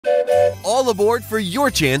all aboard for your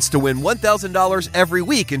chance to win $1,000 every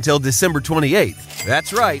week until December 28th.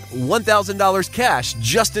 That's right, $1,000 cash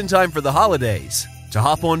just in time for the holidays. To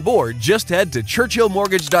hop on board, just head to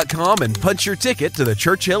churchillmortgage.com and punch your ticket to the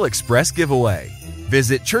Churchill Express giveaway.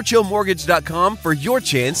 Visit churchillmortgage.com for your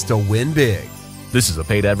chance to win big. This is a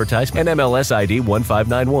paid advertisement. NMLS ID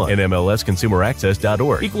 1591.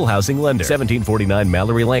 NMLSconsumeraccess.org. Equal housing lender. 1749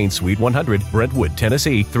 Mallory Lane, Suite 100, Brentwood,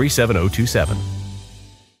 Tennessee 37027.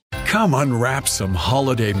 Come unwrap some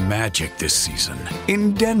holiday magic this season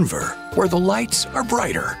in Denver, where the lights are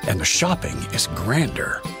brighter and the shopping is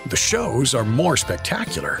grander. The shows are more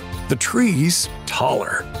spectacular, the trees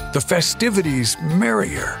taller, the festivities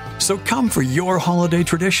merrier. So come for your holiday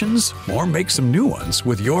traditions or make some new ones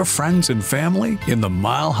with your friends and family in the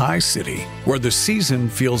Mile High City, where the season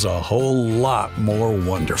feels a whole lot more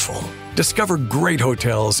wonderful. Discover great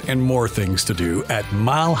hotels and more things to do at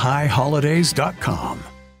milehighholidays.com.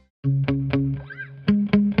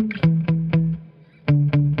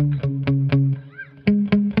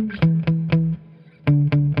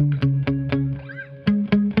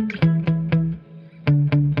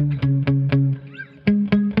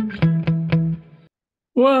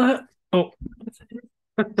 What? Oh,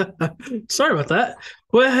 sorry about that.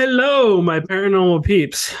 Well, hello, my paranormal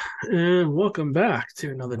peeps, and welcome back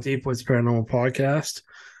to another Deep Woods Paranormal podcast.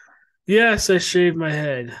 Yes, I shaved my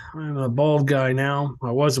head. I'm a bald guy now.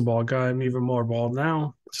 I was a bald guy. I'm even more bald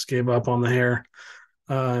now. Just gave up on the hair.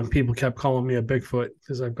 And people kept calling me a Bigfoot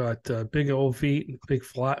because I've got big old feet, big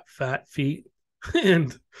flat, fat feet,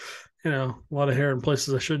 and a lot of hair in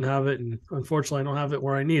places I shouldn't have it. And unfortunately, I don't have it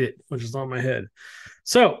where I need it, which is on my head.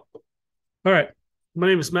 So, all right. My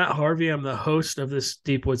name is Matt Harvey. I'm the host of this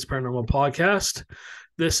Deep Woods Paranormal podcast.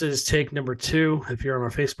 This is take number 2. If you're on our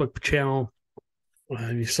Facebook channel,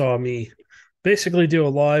 you saw me basically do a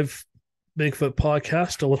live Bigfoot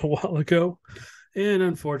podcast a little while ago, and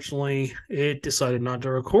unfortunately, it decided not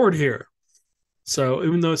to record here. So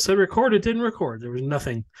even though it said record, it didn't record. There was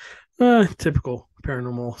nothing. Typical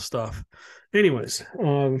paranormal stuff. Anyways,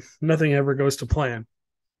 nothing ever goes to plan.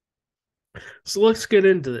 So let's get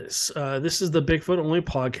into this. This is the Bigfoot only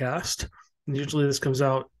podcast. And usually this comes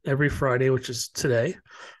out every Friday, which is today.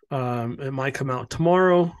 It might come out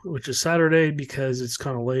tomorrow, which is Saturday, because it's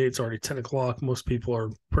kind of late. It's already 10 o'clock. Most people are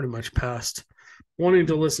pretty much past wanting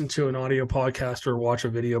to listen to an audio podcast or watch a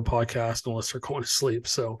video podcast unless they're going to sleep.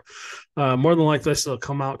 So more than likely, this will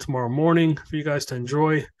come out tomorrow morning for you guys to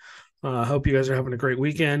enjoy. I hope you guys are having a great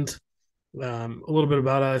weekend. A little bit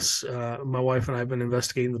about us. My wife and I have been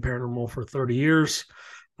investigating the paranormal for 30 years.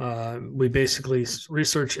 We basically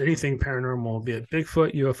research anything paranormal, be it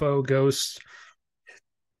Bigfoot, UFO, ghosts,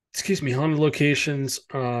 haunted locations,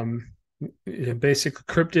 basic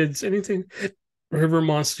cryptids, anything, river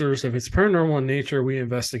monsters. If it's paranormal in nature, we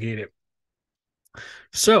investigate it.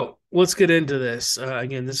 So let's get into this.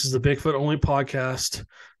 Again, this is the Bigfoot only podcast.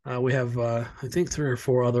 We have, I think, 3 or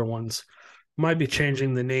 4 other ones. Might be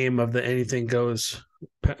changing the name of the Anything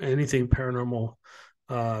Paranormal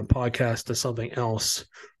podcast to something else.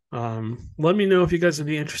 Let me know if you guys would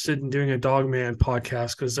be interested in doing a Dogman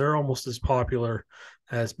podcast, because they're almost as popular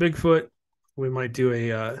as Bigfoot. We might do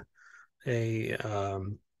a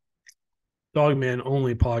Dogman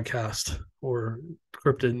only podcast, or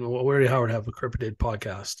Cryptid. We already have a Cryptid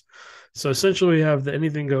podcast. So essentially, we have the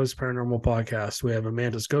Anything Goes Paranormal podcast. We have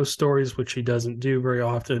Amanda's Ghost Stories, which she doesn't do very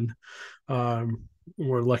often.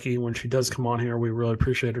 We're lucky when she does come on here. We really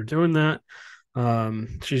appreciate her doing that.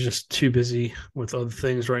 She's just too busy with other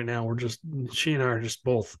things right now. She and I are just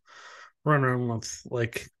both running around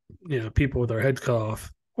with people with their heads cut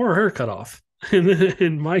off or her hair cut off.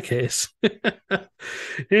 In my case.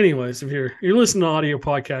 Anyways, if you're listening to audio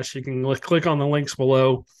podcasts, you can click on the links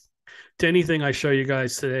below to anything I show you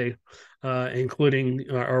guys today, including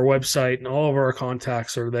our website, and all of our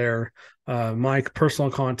contacts are there. My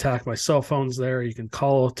personal contact, my cell phone's there. You can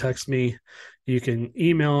call, text me, you can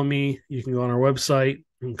email me, you can go on our website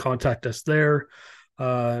and contact us there,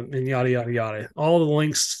 and yada, yada, yada. All the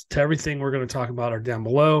links to everything we're going to talk about are down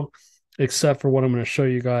below, except for what I'm going to show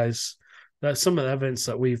you guys. That's some of the evidence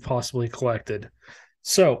that we've possibly collected.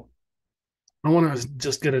 So I want to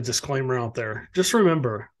just get a disclaimer out there. Just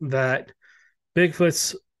remember that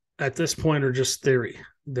Bigfoots at this point are just theory.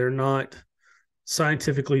 They're not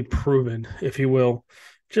scientifically proven, if you will,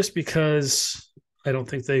 just because I don't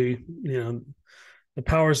think the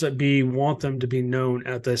powers that be want them to be known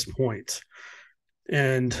at this point.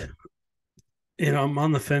 And, I'm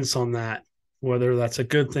on the fence on that, whether that's a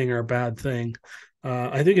good thing or a bad thing.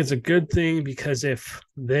 I think it's a good thing, because if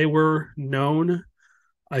they were known,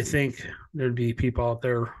 I think there'd be people out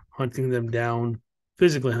there hunting them down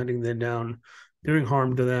physically hunting them down, doing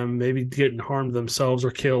harm to them, maybe getting harmed themselves or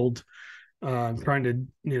killed, trying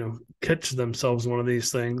to, catch themselves one of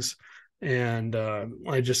these things. And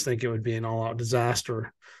I just think it would be an all-out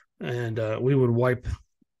disaster, and we would wipe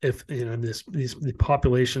these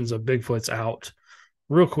populations of Bigfoots out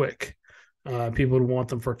real quick. People would want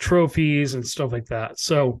them for trophies and stuff like that.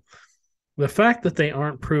 So the fact that they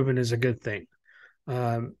aren't proven is a good thing.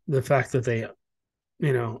 The fact that they,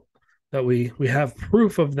 that we have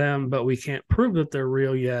proof of them, but we can't prove that they're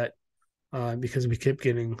real yet, because we keep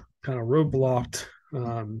getting kind of roadblocked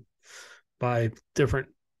by different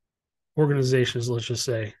organizations, let's just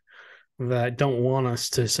say, that don't want us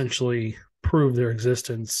to essentially prove their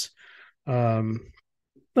existence.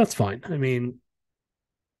 That's fine. I mean,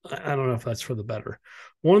 I don't know if that's for the better.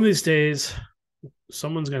 One of these days,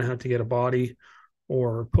 someone's going to have to get a body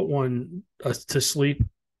or put one to sleep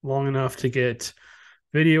long enough to get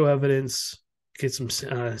video evidence, get some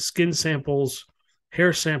skin samples,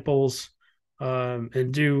 hair samples,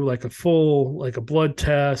 and do like a blood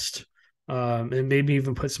test, and maybe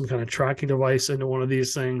even put some kind of tracking device into one of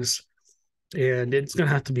these things. And it's going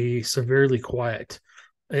to have to be severely quiet.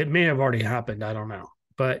 It may have already happened. I don't know,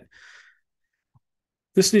 but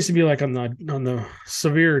this needs to be like on the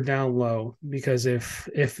severe down low, because if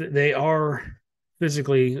they are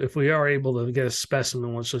physically, if we are able to get a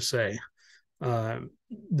specimen, let's just say,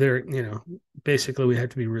 they're, basically we have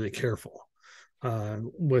to be really careful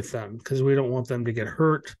with them, because we don't want them to get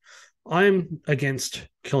hurt. I'm against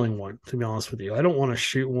killing one, to be honest with you. I don't want to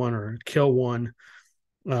shoot one or kill one.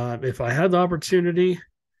 If I had the opportunity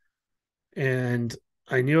and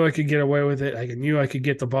I knew I could get away with it, I knew I could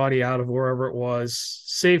get the body out of wherever it was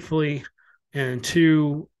safely, and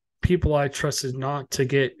two, people I trusted not to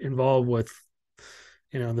get involved with,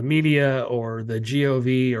 the media or the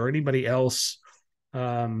GOV or anybody else,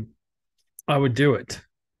 I would do it,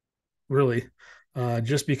 really,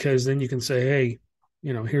 just because then you can say, hey,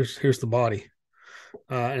 here's the body.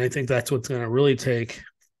 And I think that's what's going to really take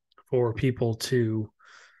for people to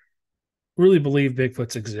really believe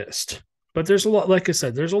Bigfoots exist. But there's a lot, like I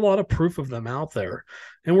said, there's a lot of proof of them out there.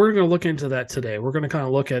 And we're going to look into that today. We're going to kind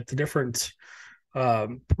of look at the different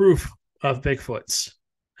proof of Bigfoots.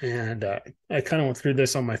 And I kind of went through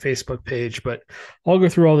this on my Facebook page, but I'll go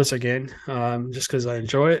through all this again, just because I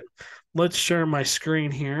enjoy it. Let's share my screen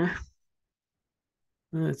here.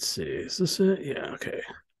 Let's see. Is this it? Yeah, okay.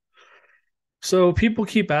 So people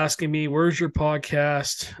keep asking me, where's your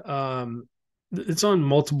podcast? It's on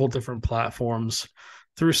multiple different platforms.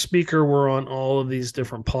 Through Speaker, we're on all of these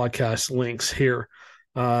different podcast links here.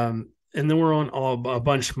 And then we're on a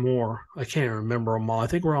bunch more. I can't remember them all. I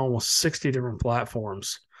think we're on almost 60 different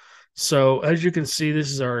platforms. So as you can see, this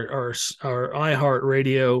is our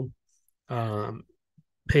iHeartRadio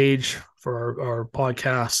page for our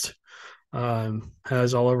podcast.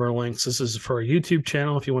 Has all of our links. This is for our YouTube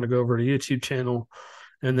channel, if you want to go over to YouTube channel.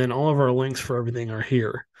 And then all of our links for everything are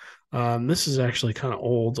here. This is actually kind of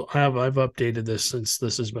old. I've updated this since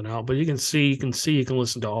this has been out, but you can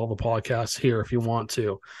listen to all the podcasts here if you want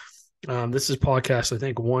to. This is podcast, I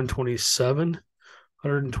think, 127.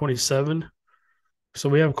 So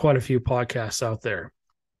we have quite a few podcasts out there.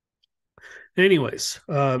 Anyways,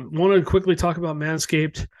 want to quickly talk about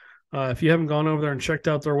Manscaped. If you haven't gone over there and checked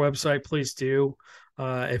out their website, please do.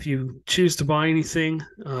 If you choose to buy anything,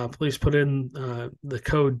 please put in the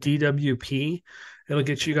code DWP. It'll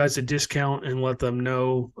get you guys a discount and let them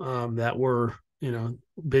know that we're,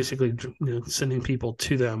 basically, sending people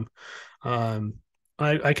to them.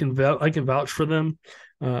 I can vouch for them.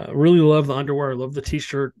 Really love the underwear. I love the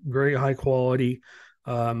t-shirt. Very high quality.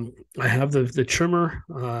 I have the trimmer.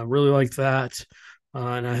 Really like that.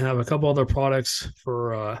 And I have a couple other products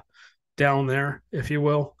for down there, if you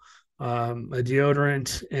will. A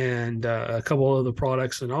deodorant and a couple other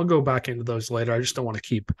products, and I'll go back into those later. I just don't want to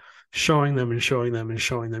keep showing them.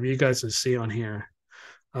 You guys can see on here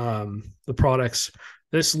the products.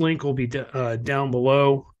 This link will be down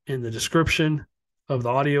below in the description of the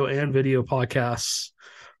audio and video podcasts.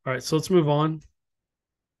 All right, so let's move on.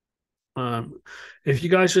 If you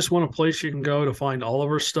guys just want a place you can go to find all of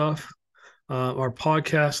our stuff, our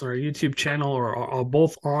podcast and our YouTube channel are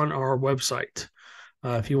both on our website.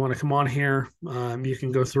 If you want to come on here, you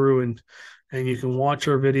can go through and you can watch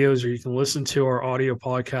our videos, or you can listen to our audio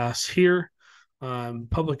podcasts here.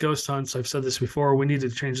 Public ghost hunts, I've said this before, we need to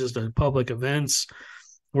change this to public events.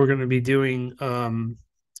 We're going to be doing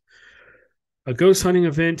a ghost hunting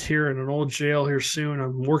event here in an old jail here soon.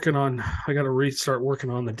 I got to restart working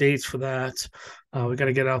on the dates for that. We got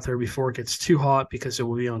to get out there before it gets too hot, because it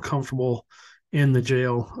will be uncomfortable in the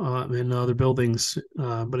jail and other buildings.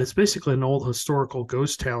 But it's basically an old historical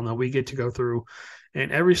ghost town that we get to go through.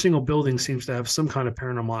 And every single building seems to have some kind of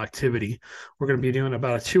paranormal activity. We're going to be doing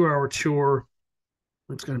about a 2-hour tour.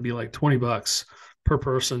 It's going to be like $20 per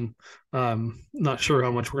person. Not sure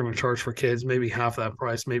how much we're going to charge for kids, maybe half that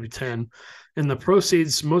price, maybe 10. And the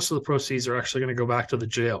proceeds, most of the proceeds are actually going to go back to the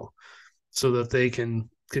jail so that they can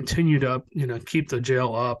continue to, keep the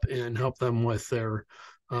jail up and help them with their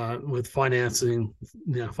with financing,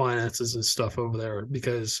 finances and stuff over there,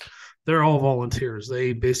 because they're all volunteers.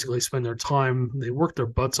 They basically spend their time, they work their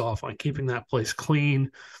butts off on keeping that place clean,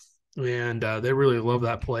 and they really love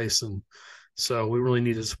that place. And so we really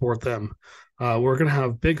need to support them. We're going to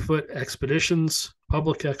have Bigfoot expeditions,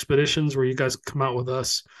 public expeditions, where you guys come out with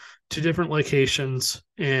us to different locations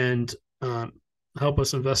and help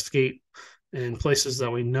us investigate in places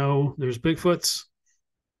that we know there's Bigfoots,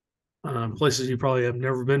 places you probably have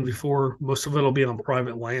never been before. Most of it will be on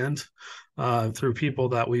private land through people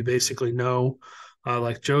that we basically know,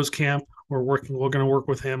 like Joe's camp. We're going to work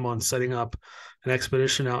with him on setting up an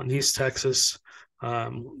expedition out in East Texas.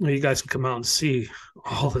 You guys can come out and see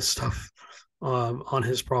all this stuff on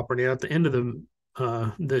his property. At the end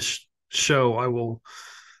of this show, I will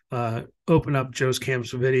open up Joe's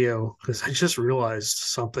camp's video, because I just realized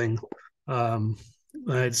something. I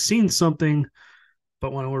had seen something,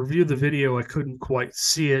 but when I reviewed the video, I couldn't quite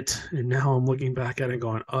see it. And now I'm looking back at it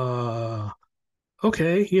going,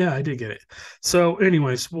 okay, yeah, I did get it. So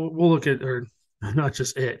anyways, we'll look at, or not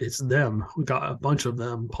just it's them. We got a bunch of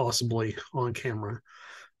them possibly on camera.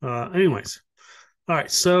 Anyways. All right.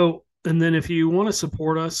 So, and then if you want to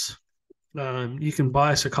support us, you can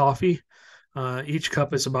buy us a coffee. Each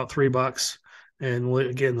cup is about $3. And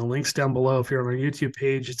again, the link's down below. If you're on our YouTube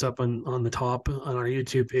page, it's up on the top on our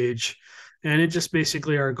YouTube page. And it just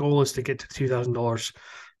basically, our goal is to get to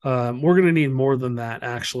 $2,000. We're going to need more than that,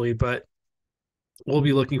 actually, but we'll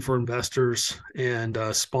be looking for investors and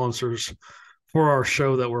sponsors for our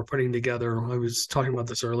show that we're putting together. I was talking about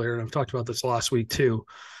this earlier, and I've talked about this last week too,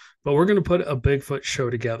 but we're going to put a Bigfoot show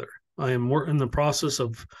together. I am in the process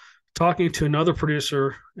of talking to another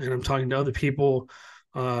producer, and I'm talking to other people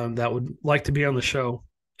that would like to be on the show.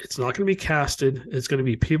 It's not going to be casted. It's going to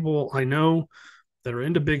be people I know that are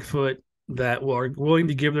into Bigfoot, that are willing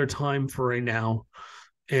to give their time for right now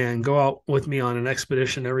and go out with me on an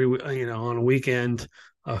expedition on a weekend,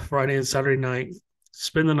 Friday and Saturday night,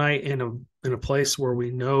 spend the night in a place where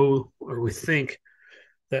we know, or we think,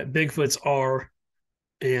 that Bigfoots are,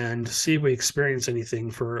 and see if we experience anything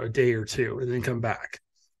for a day or two, and then come back.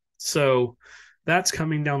 So that's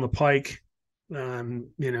coming down the pike. And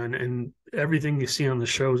everything you see on the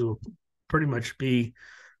shows will pretty much be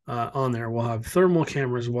on there. We'll have thermal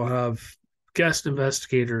cameras. We'll have guest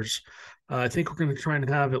investigators. I think we're going to try and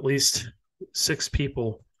have at least 6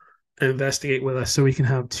 people investigate with us, so we can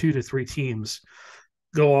have 2 to 3 teams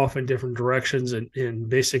go off in different directions and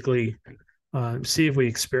basically see if we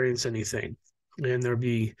experience anything. And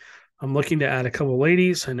I'm looking to add a couple of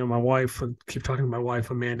ladies. I know my wife, I keep talking to my wife,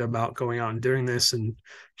 Amanda, about going out and doing this, and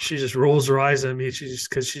she just rolls her eyes at me.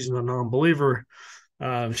 Because she's a non-believer.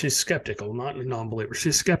 She's skeptical, not a non-believer.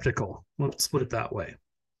 She's skeptical. Let's put it that way.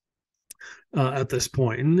 At this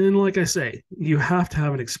point. And then, like I say, you have to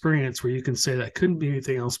have an experience where you can say that couldn't be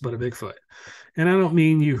anything else but a Bigfoot. And I don't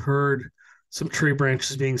mean you heard some tree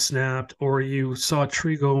branches being snapped, or you saw a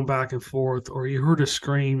tree going back and forth, or you heard a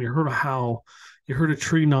scream, you heard a howl, you heard a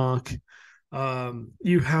tree knock.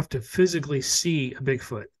 You have to physically see a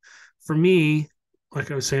Bigfoot. For me,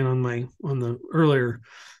 like I was saying on the earlier,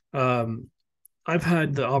 I've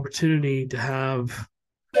had the opportunity to have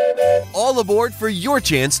all aboard for your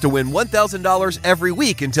chance to win $1,000 every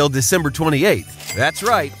week until December 28th. That's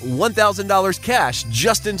right, $1,000 cash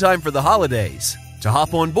just in time for the holidays. To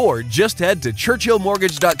hop on board, just head to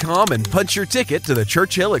churchillmortgage.com and punch your ticket to the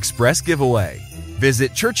Churchill Express giveaway.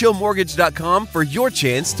 Visit churchillmortgage.com for your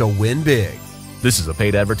chance to win big. This is a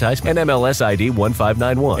paid advertisement. NMLS ID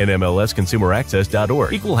 1591.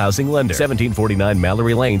 NMLSconsumeraccess.org. Equal housing lender. 1749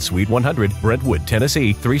 Mallory Lane, Suite 100, Brentwood,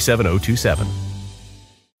 Tennessee 37027.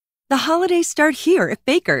 The holidays start here at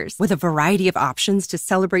Baker's, with a variety of options to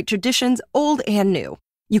celebrate traditions old and new.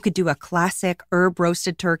 You could do a classic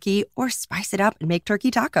herb-roasted turkey, or spice it up and make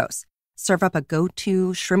turkey tacos. Serve up a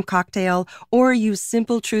go-to shrimp cocktail, or use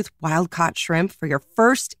Simple Truth wild-caught shrimp for your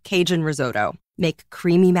first Cajun risotto. Make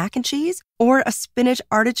creamy mac and cheese, or a spinach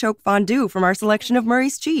artichoke fondue from our selection of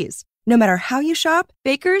Murray's cheese. No matter how you shop,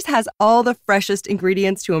 Baker's has all the freshest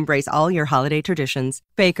ingredients to embrace all your holiday traditions.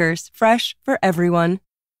 Baker's, fresh for everyone.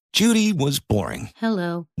 Judy was boring.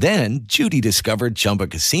 Hello. Then Judy discovered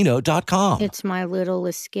ChumbaCasino.com. It's my little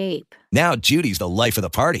escape. Now Judy's the life of the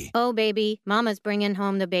party. Oh, baby, mama's bringing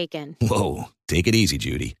home the bacon. Whoa, take it easy,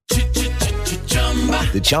 Judy.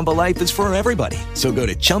 The Chumba life is for everybody. So go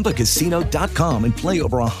to ChumbaCasino.com and play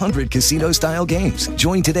over 100 casino-style games.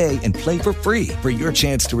 Join today and play for free for your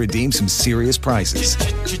chance to redeem some serious prizes.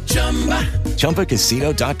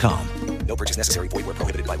 ChumbaCasino.com. No purchase necessary. Void where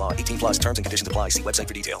prohibited by law. 18 plus terms and conditions apply. See website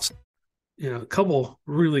for details. You know, a couple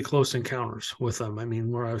really close encounters with them. I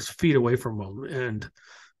mean, where I was feet away from them, and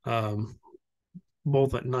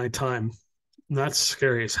both at nighttime. And that's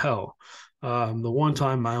scary as hell. The one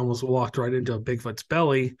time I almost walked right into a Bigfoot's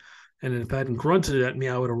belly, and if it hadn't grunted at me,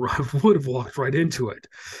 I would have walked right into it.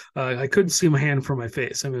 I couldn't see my hand from my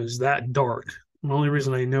face. I mean, it was that dark. The only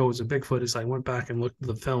reason I know it was a Bigfoot is I went back and looked at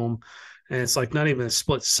the film, and it's like not even a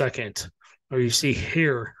split second, or you see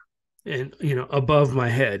hair, and above my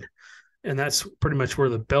head, and that's pretty much where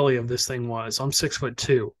the belly of this thing was. I'm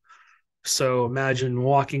 6'2". So imagine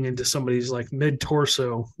walking into somebody's like mid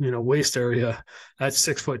torso, waist area. That's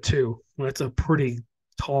 6'2". That's a pretty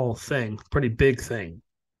tall thing, pretty big thing.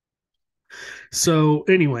 So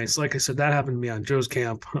anyways, like I said, that happened to me on Joe's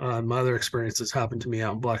camp. My other experiences happened to me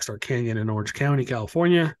out in Black Star Canyon in Orange County,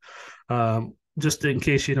 California. Just in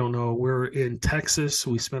case you don't know, we're in Texas.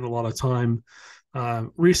 We spend a lot of time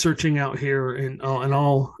researching out here in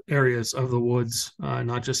all areas of the woods,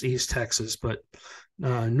 not just East Texas, but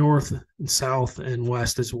north and south and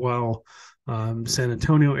west as well. San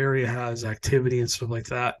Antonio area has activity and stuff like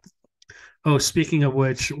that. Oh, speaking of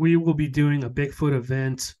which, we will be doing a Bigfoot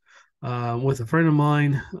event with a friend of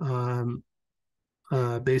mine,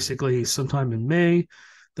 basically sometime in May.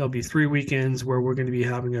 There'll be 3 weekends where we're going to be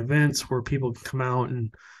having events where people can come out and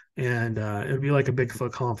it'll be like a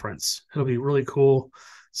Bigfoot conference. It'll be really cool.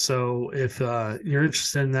 So if you're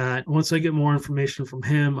interested in that, once I get more information from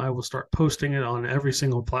him, I will start posting it on every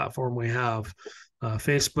single platform we have,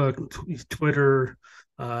 Facebook, Twitter,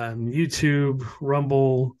 YouTube,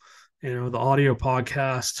 Rumble, the audio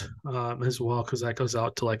podcast as well, because that goes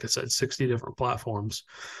out to, like I said, 60 different platforms.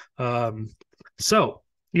 So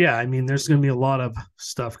yeah, I mean, there's going to be a lot of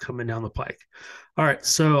stuff coming down the pike. All right.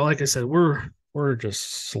 So like I said, we're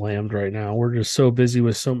just slammed right now. We're just so busy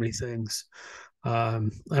with so many things.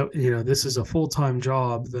 This is a full-time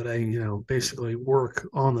job that I, basically work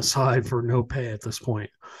on the side for no pay at this point.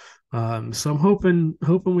 So I'm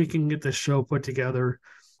hoping we can get this show put together,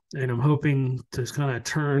 and I'm hoping to kind of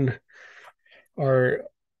turn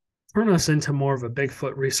us into more of a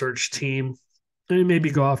Bigfoot research team, and maybe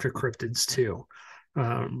go after cryptids too.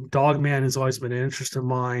 Dogman has always been an interest of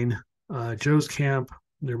mine. Joe's camp,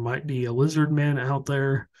 there might be a lizard man out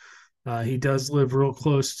there. He does live real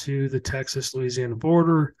close to the Texas-Louisiana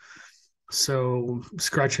border. So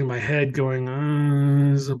scratching my head going,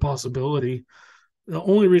 is a possibility. The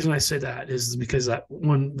only reason I say that is because that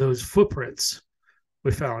one, those footprints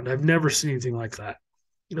we found, I've never seen anything like that.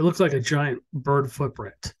 It looks like a giant bird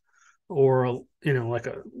footprint, or, like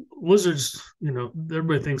a lizards,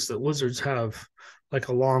 everybody thinks that lizards have like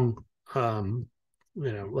a long,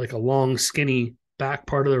 like a long skinny back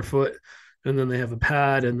part of their foot, and then they have a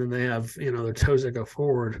pad, and then they have, their toes that go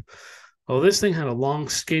forward. Oh, this thing had a long,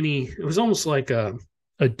 skinny, it was almost like a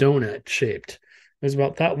donut shaped. It was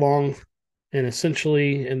about that long, and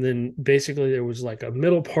essentially, and then basically there was like a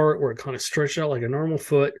middle part where it kind of stretched out like a normal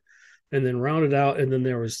foot, and then rounded out, and then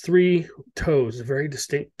there was 3 toes, very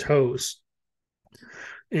distinct toes.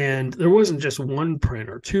 And there wasn't just one print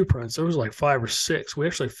or 2 prints. There was like 5 or 6. We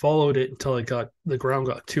actually followed it until the ground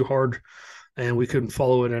got too hard, and we couldn't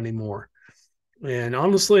follow it anymore. And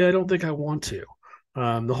honestly, I don't think I want to.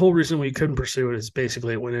 The whole reason we couldn't pursue it is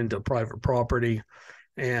basically it went into private property,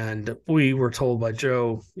 and we were told by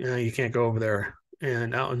Joe, you can't go over there.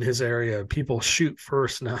 And out in his area, people shoot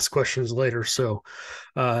first and ask questions later. So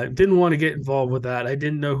didn't want to get involved with that. I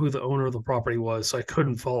didn't know who the owner of the property was, so I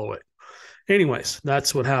couldn't follow it. Anyways,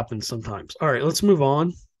 that's what happens sometimes. All right, let's move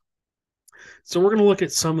on. So we're going to look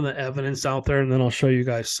at some of the evidence out there, and then I'll show you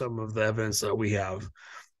guys some of the evidence that we have.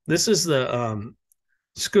 This is the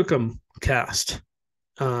Skookum cast.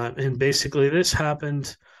 And basically this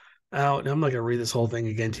happened out, and I'm not going to read this whole thing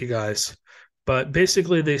again to you guys, but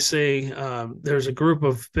basically they say there's a group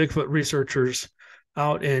of Bigfoot researchers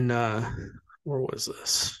out in, where was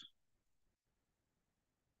this?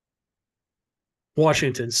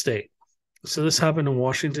 Washington State. So this happened in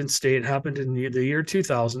Washington State, happened in the year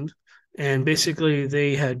 2000. And basically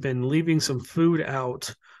they had been leaving some food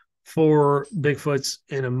out for Bigfoots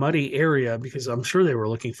in a muddy area, because I'm sure they were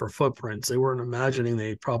looking for footprints. They weren't imagining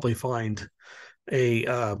they'd probably find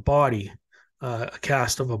a body a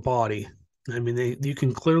cast of a body. I mean, you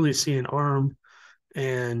can clearly see an arm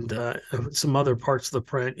and some other parts of the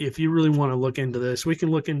print. If you really want to look into this, we can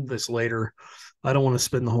look into this later. I don't want to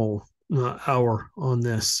spend the whole hour on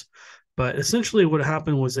this, but essentially what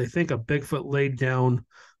happened was they think a Bigfoot laid down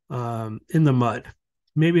in the mud,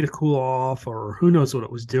 maybe to cool off, or who knows what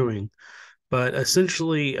it was doing. But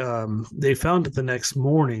essentially, they found it the next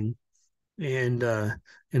morning, and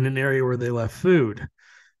in an area where they left food,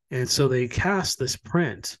 and so they cast this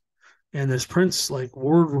print, and this print's like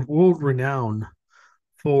world renowned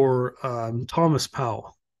for Thomas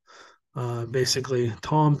Powell, basically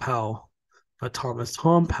Tom Powell, not Thomas,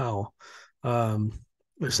 Tom Powell, um,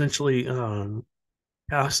 essentially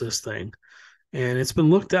cast this thing, and it's been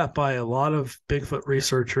looked at by a lot of Bigfoot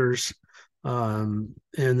researchers, and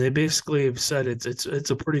they basically have said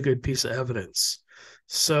it's a pretty good piece of evidence.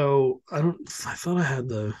 So I thought I had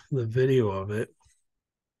the video of it.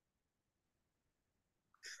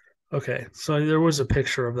 Okay, so there was a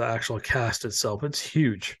picture of the actual cast itself. It's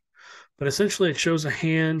huge, but essentially it shows a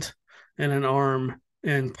hand and an arm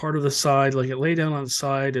and part of the side, like it lay down on the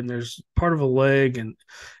side, and there's part of a leg, and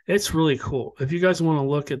it's really cool. If you guys want to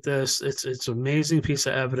look at this, it's an amazing piece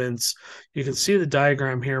of evidence. You can see the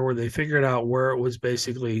diagram here where they figured out where it was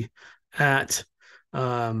basically at,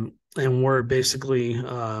 and where it basically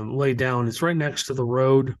laid down. It's right next to the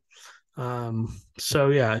road. So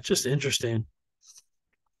yeah, it's just interesting.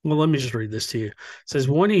 Well, let me just read this to you. It says,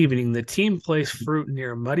 one evening, the team placed fruit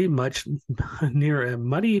near near a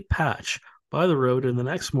muddy patch by the road, and the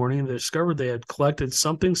next morning they discovered they had collected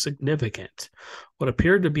something significant, what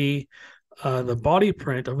appeared to be the body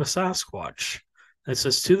print of a Sasquatch. It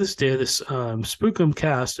says, to this day, this Spookum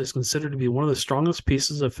cast is considered to be one of the strongest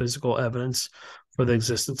pieces of physical evidence for the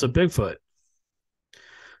existence of Bigfoot.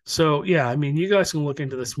 So, yeah, I mean, you guys can look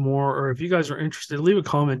into this more, or if you guys are interested, leave a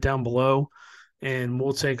comment down below, and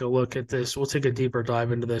we'll take a look at this. We'll take a deeper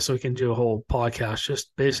dive into this so we can do a whole podcast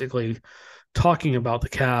just basically talking about the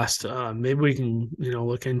cast. Maybe we can,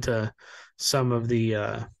 look into some of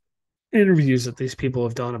the interviews that these people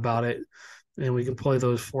have done about it, and we can play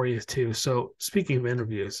those for you too. So speaking of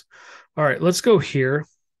interviews, all right, let's go here.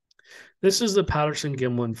 This is the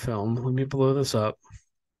Patterson-Gimlin film. Let me blow this up.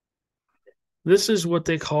 This is what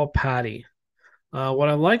they call Patty. What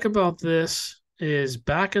I like about this is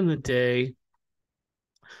back in the day,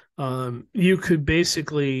 you could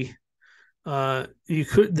basically, they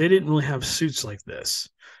didn't really have suits like this.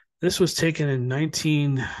 This was taken in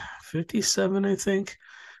 1957, I think.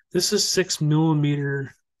 This is 6mm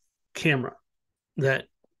camera that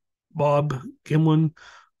Bob Gimlin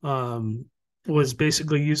was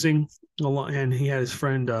basically using a lot, and he had his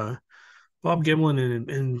friend Bob Gimlin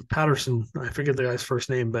and Patterson. I forget the guy's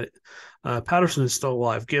first name, but Patterson is still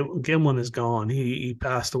alive. Gimlin is gone. He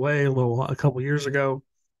passed away a couple years ago.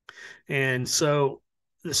 And so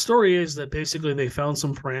the story is that basically they found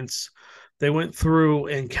some prints. They went through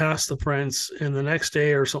and cast the prints, and the next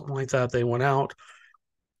day or something like that, they went out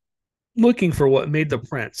looking for what made the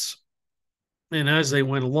prints. And as they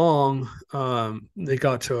went along, they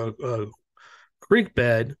got to a creek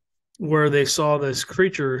bed where they saw this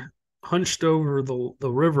creature hunched over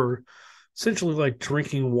the river, essentially like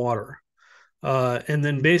drinking water. And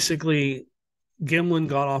then basically Gimlin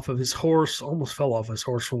got off of his horse, almost fell off his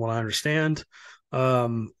horse from what I understand,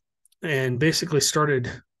 and basically started,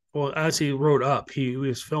 well, as he rode up, he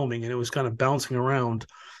was filming, and it was kind of bouncing around.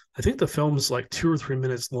 I think the film is like 2 or 3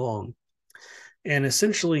 minutes long. And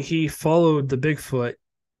essentially he followed the Bigfoot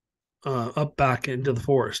up back into the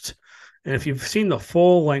forest. And if you've seen the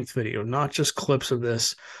full length video, not just clips of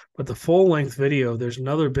this, but the full length video, there's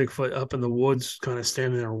another Bigfoot up in the woods kind of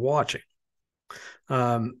standing there watching.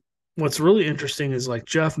 What's really interesting is like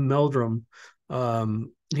Jeff Meldrum,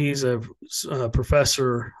 he's a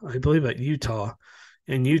professor, I believe, at Utah,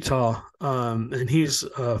 and he's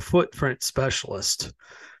a footprint specialist.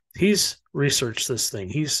 He's researched this thing.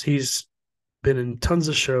 He's been in tons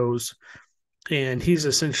of shows, and he's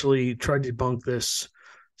essentially tried to debunk this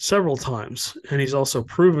several times. And he's also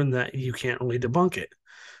proven that you can't really debunk it.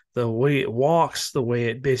 The way it walks, the way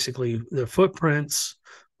it basically, the footprints,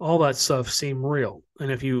 all that stuff seem real.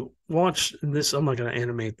 And if you watch this, I'm not going to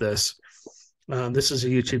animate this. This is a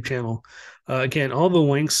YouTube channel. Again, all the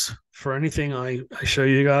links for anything I show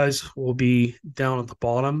you guys will be down at the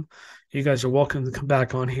bottom. You guys are welcome to come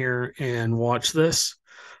back on here and watch this.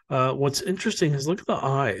 What's interesting is look at the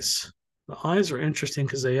eyes. The eyes are interesting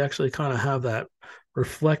because they actually kind of have that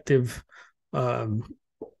reflective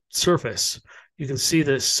surface. You can see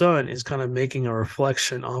the sun is kind of making a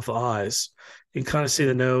reflection off the eyes. You can kind of see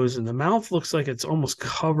the nose, and the mouth looks like it's almost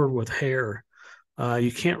covered with hair.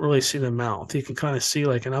 You can't really see the mouth. You can kind of see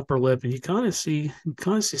like an upper lip, and you kind of see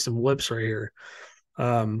some lips right here.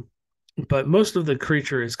 But most of the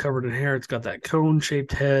creature is covered in hair. It's got that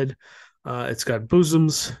cone-shaped head. It's got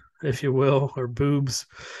bosoms, if you will, or boobs.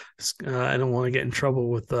 I don't want to get in trouble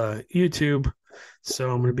with YouTube,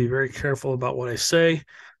 so I'm going to be very careful about what I say.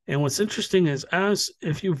 And what's interesting is,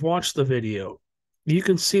 if you've watched the video, you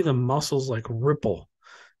can see the muscles like ripple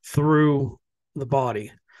through the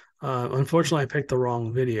body. Unfortunately, I picked the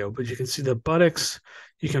wrong video, but you can see the buttocks.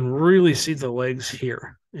 You can really see the legs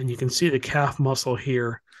here, and you can see the calf muscle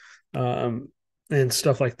here, and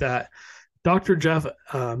stuff like that. Dr. Jeff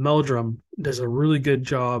Meldrum does a really good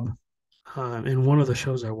job in one of the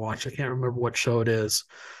shows I watch. I can't remember what show it is.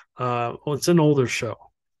 It's an older show,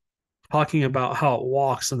 talking about how it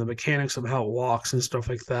walks and the mechanics of how it walks and stuff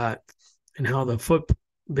like that, and how the foot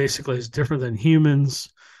basically is different than humans,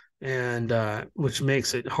 and which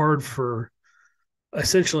makes it hard for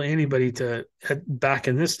essentially anybody to, back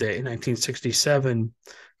in this day, 1967,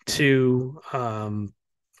 to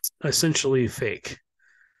essentially fake.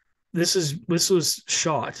 This was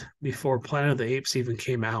shot before Planet of the Apes even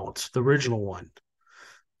came out, the original one.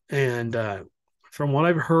 And from what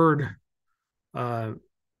I've heard,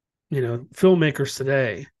 filmmakers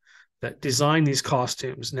today that design these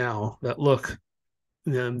costumes now that look,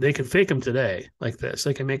 they can fake them today like this.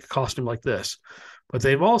 They can make a costume like this. But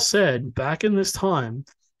they've all said back in this time,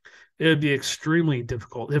 it would be extremely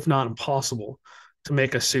difficult, if not impossible, to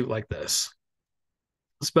make a suit like this,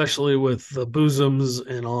 especially with the bosoms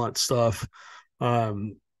and all that stuff.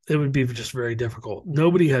 It would be just very difficult.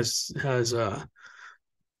 Nobody has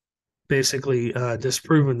basically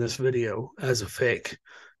disproven this video as a fake.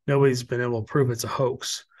 Nobody's been able to prove it's a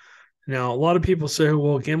hoax. Now, a lot of people say,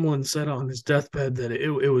 well, Gimlin said on his deathbed that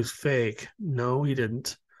it was fake. No, he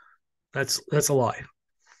didn't. That's a lie.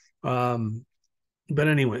 But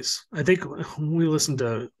anyways, I think we listened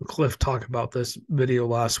to Cliff talk about this video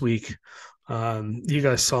last week. You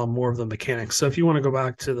guys saw more of the mechanics. So if you want to go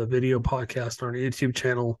back to the video podcast on our YouTube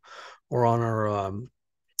channel or on our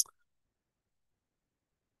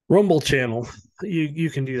Rumble channel, you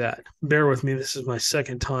can do that. Bear with me. This is my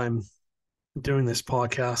second time doing this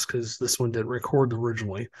podcast because this one didn't record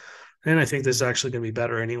originally. And I think this is actually going to be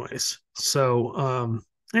better anyways. So,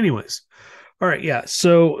 anyways. All right, yeah.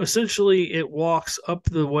 So essentially it walks up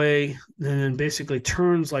the way and then basically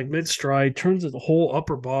turns like mid-stride, turns the whole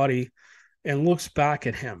upper body and looks back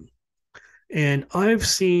at him. And I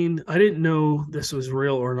didn't know this was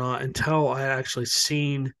real or not until I actually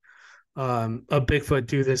seen a Bigfoot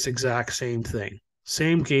do this exact same thing.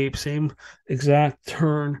 Same gape, same exact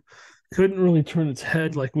turn. Couldn't really turn its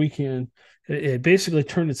head like we can. It basically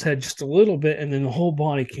turned its head just a little bit, and then the whole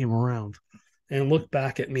body came around and looked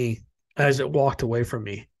back at me as it walked away from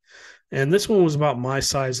me. And this one was about my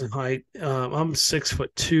size and height. I'm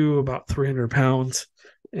 6'2", about 300 pounds.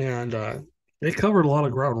 And they covered a lot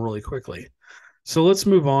of ground really quickly. So let's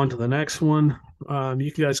move on to the next one.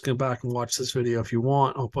 You guys can go back and watch this video if you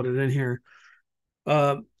want. I'll put it in here.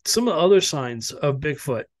 Some of the other signs of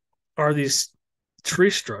Bigfoot are these tree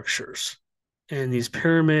structures and these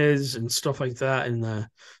pyramids and stuff like that. And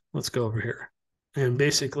let's go over here. And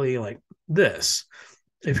basically like this.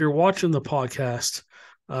 If you're watching the podcast,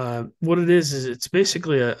 what it is it's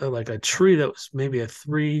basically like a tree that was maybe a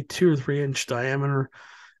 2 or 3 inch diameter,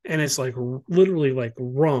 and it's like literally like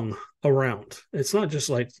rung around. It's not just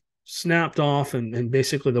like snapped off and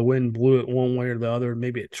basically the wind blew it one way or the other.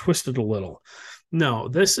 Maybe it twisted a little. No,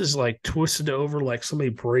 this is like twisted over like somebody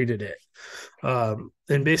braided it.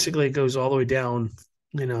 And basically it goes all the way down,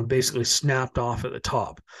 basically snapped off at the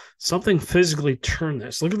top. Something physically turned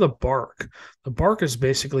this. Look at the bark. The bark has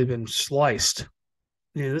basically been sliced.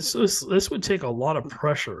 This would take a lot of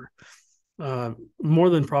pressure, more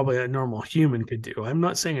than probably a normal human could do. I'm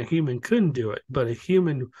not saying a human couldn't do it, but a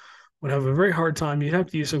human would have a very hard time. You'd have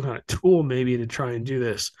to use some kind of tool maybe to try and do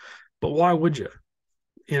this. But why would you?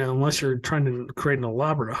 Unless you're trying to create an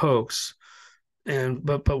elaborate hoax.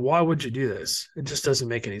 But why would you do this? It just doesn't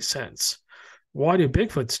make any sense. Why do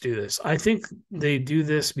Bigfoots do this? I think they do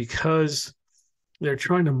this because they're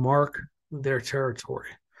trying to mark their territory.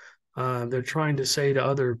 They're trying to say to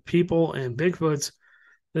other people and Bigfoots,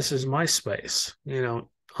 this is my space.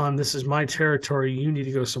 This is my territory. You need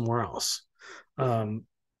to go somewhere else.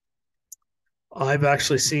 I've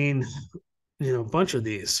actually seen, a bunch of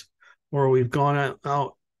these where we've gone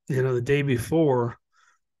out the day before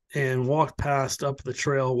and walked past up the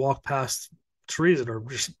trail, walked past trees that are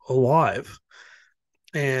just alive.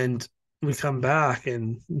 And we come back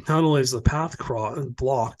and not only is the path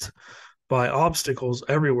blocked by obstacles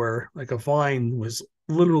everywhere, like a vine was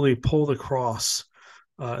literally pulled across.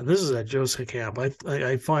 This is at Joe's camp.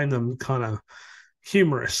 I find them kind of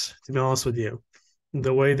humorous, to be honest with you.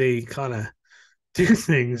 The way they kind of do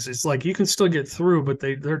things, it's like you can still get through, but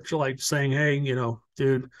they're like saying, "Hey,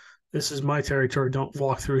 dude, this is my territory. Don't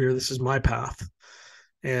walk through here. This is my path."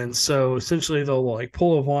 And so essentially, they'll like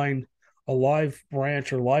pull a live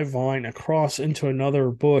branch or live vine across into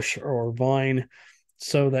another bush or vine,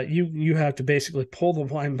 so that you have to basically pull the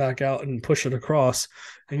vine back out and push it across,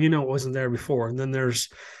 and it wasn't there before. And then there's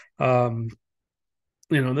um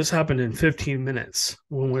this happened in 15 minutes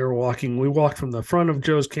when we were walking. We walked from the front of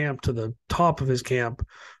Joe's camp to the top of his camp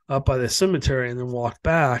up by the cemetery, and then walked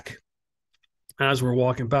back. As we're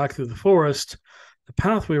walking back through the forest, the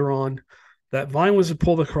path we were on, that vine was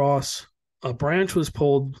pulled across, a branch was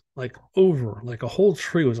pulled like over, like a whole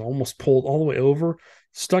tree was almost pulled all the way over,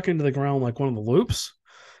 stuck into the ground like one of the loops,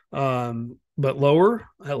 but lower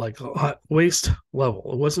at like waist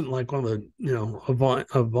level. It wasn't like one of the,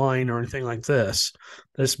 a vine or anything like this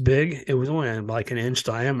big. It was only like an inch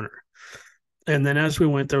diameter. And then as we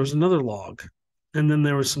went, there was another log, and then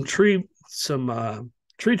there was some tree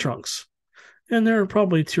trunks, and they were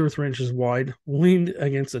probably 2 or 3 inches wide, leaned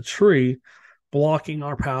against a tree, blocking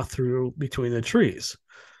our path through between the trees.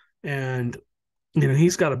 And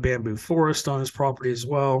he's got a bamboo forest on his property as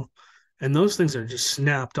well, and those things are just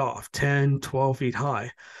snapped off 10, 12 feet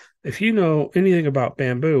high. If you know anything about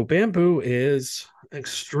bamboo is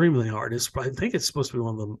extremely hard. I think it's supposed to be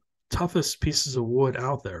one of the toughest pieces of wood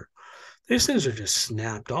out there. These things are just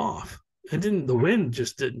snapped off. The wind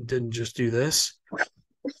just didn't just do this.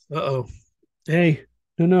 Uh-oh. Hey,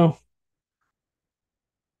 no.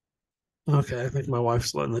 Okay, I think my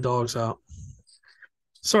wife's letting the dogs out.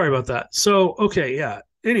 Sorry about that. So, okay, yeah.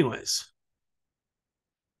 Anyways,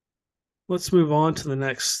 let's move on to the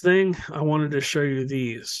next thing. I wanted to show you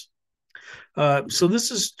these. So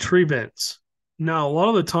this is tree bends. Now, a lot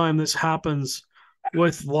of the time this happens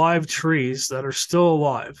with live trees that are still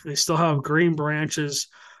alive. They still have green branches.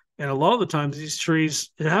 And a lot of the times these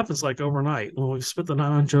trees, it happens like overnight. When we spent the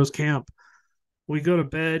night on Joe's camp, we go to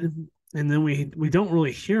bed, and then we don't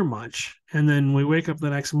really hear much. And then we wake up the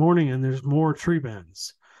next morning and there's more tree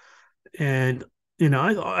bends. And,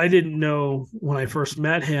 I didn't know when I first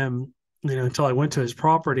met him, until I went to his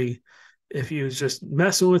property, if he was just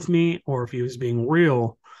messing with me or if he was being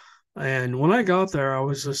real. And when I got there, I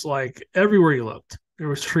was just like, everywhere you looked, there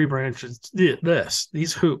was tree branches,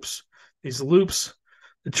 these hoops, these loops,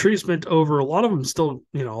 the trees bent over, a lot of them still,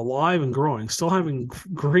 alive and growing, still having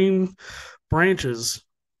green branches,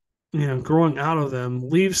 growing out of them,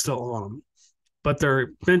 leaves still on them, but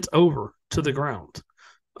they're bent over to the ground.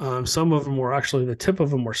 Some of them were actually, the tip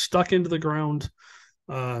of them were stuck into the ground.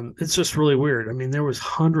 It's just really weird. I mean, there was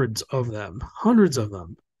hundreds of them.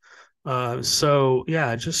 So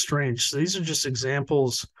yeah, just strange. So these are just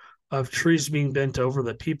examples of trees being bent over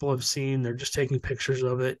that people have seen. They're just taking pictures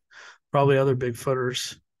of it, probably other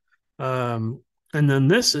Bigfooters. And then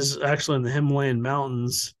this is actually in the Himalayan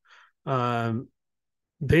mountains.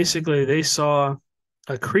 Basically, they saw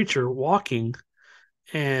a creature walking,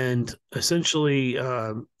 and essentially,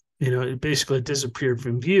 it basically disappeared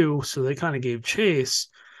from view. So they kind of gave chase,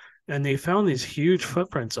 and they found these huge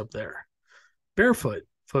footprints up there, barefoot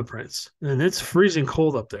footprints, and it's freezing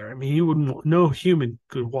cold up there. I mean, no human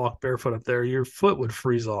could walk barefoot up there. Your foot would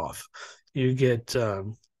freeze off. You get,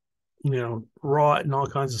 rot and all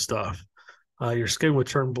kinds of stuff. Your skin would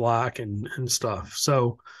turn black and stuff.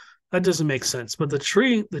 So that doesn't make sense. But the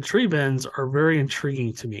tree bends are very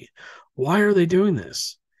intriguing to me. Why are they doing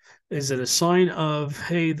this? Is it a sign of,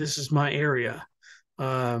 hey, this is my area?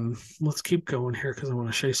 Let's keep going here because I want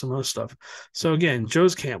to show you some other stuff. So again,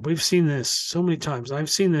 Joe's camp, we've seen this so many times. I've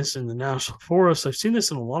seen this in the national forest. I've seen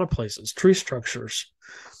this in a lot of places, tree structures.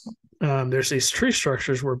 There's these tree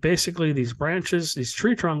structures where basically these branches, these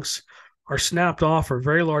tree trunks are snapped off, or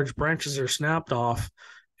very large branches are snapped off,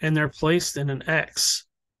 and they're placed in an X,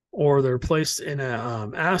 or they're placed in a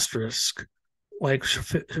asterisk like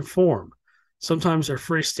form. Sometimes they're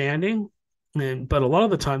freestanding, but a lot of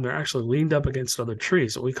the time they're actually leaned up against other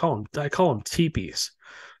trees. I call them teepees.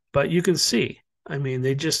 But you can see, I mean,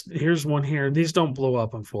 here's one here. These don't blow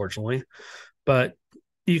up, unfortunately, but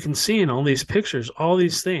you can see in all these pictures, all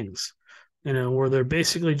these things, where they're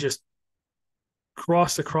basically just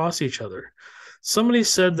crossed across each other. Somebody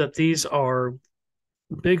said that these are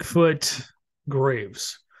Bigfoot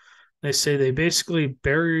graves. They say they basically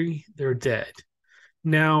bury their dead.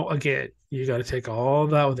 Now, again, you got to take all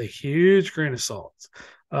that with a huge grain of salt.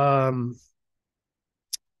 Again,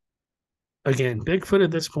 Bigfoot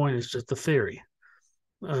at this point is just a theory.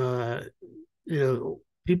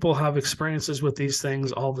 people have experiences with these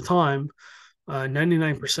things all the time.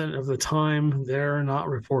 99% of the time, they're not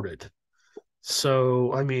reported.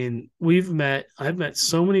 So, I mean, I've met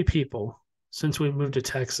so many people since we moved to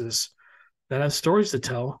Texas that have stories to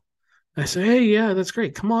tell. I say, hey, yeah, that's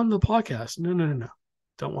great. Come on the podcast. No, no, no, no.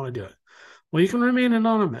 Don't want to do it. Well, you can remain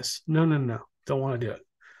anonymous. No, no, no. Don't want to do it.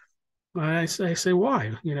 I say,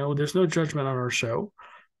 why? There's no judgment on our show.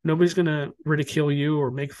 Nobody's going to ridicule you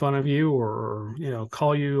or make fun of you or,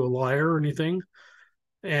 call you a liar or anything.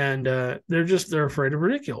 And they're afraid of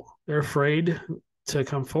ridicule. They're afraid to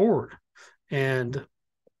come forward. And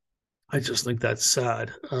I just think that's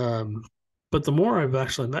sad. But the more I've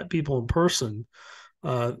actually met people in person,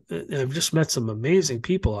 I've just met some amazing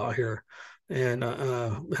people out here and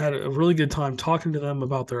had a really good time talking to them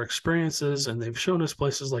about their experiences. And they've shown us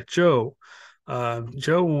places like Joe.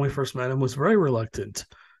 Joe, when we first met him, was very reluctant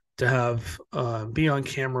to have be on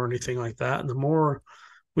camera or anything like that. And the more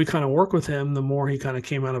we kind of work with him, the more he kind of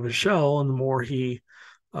came out of his shell and the more he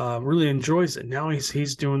really enjoys it. Now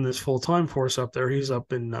he's doing this full time for us up there. He's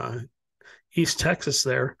up in East Texas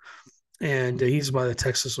there, and he's by the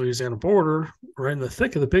Texas-Louisiana border, right in the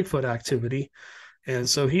thick of the Bigfoot activity. And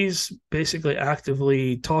so he's basically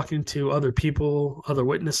actively talking to other people, other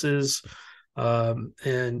witnesses,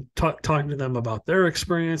 and talking to them about their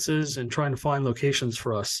experiences and trying to find locations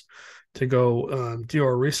for us to go do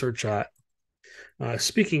our research at.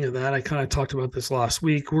 Speaking of that, I kind of talked about this last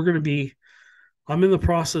week. I'm in the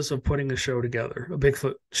process of putting a show together, a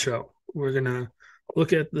Bigfoot show. We're going to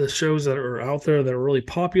look at the shows that are out there that are really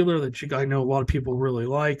popular that I know a lot of people really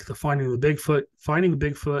like, the Finding the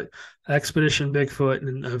Bigfoot, Expedition Bigfoot,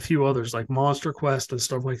 and a few others like Monster Quest and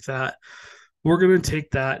stuff like that. We're going to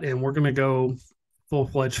take that and we're going to go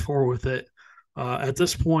full-fledged forward with it. At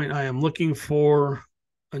this point, I am looking for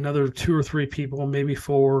another 2 or 3 people, maybe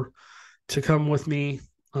 4, to come with me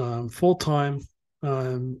full-time.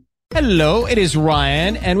 Hello, it is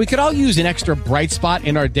Ryan, and we could all use an extra bright spot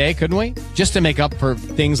in our day, couldn't we? Just to make up for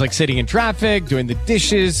things like sitting in traffic, doing the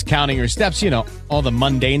dishes, counting your steps, all the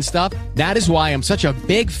mundane stuff. That is why I'm such a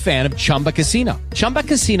big fan of Chumba Casino. Chumba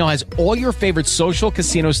Casino has all your favorite social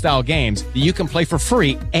casino-style games that you can play for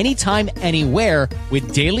free anytime, anywhere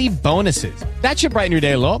with daily bonuses. That should brighten your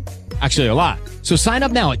day a little. Actually, a lot. So sign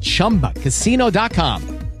up now at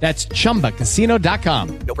ChumbaCasino.com. That's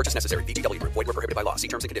ChumbaCasino.com. No purchase necessary. VGW Group. Void where prohibited by law. See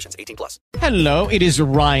terms and conditions. 18+. Hello, it is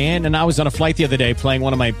Ryan, and I was on a flight the other day playing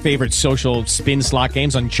one of my favorite social spin slot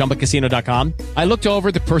games on ChumbaCasino.com. I looked over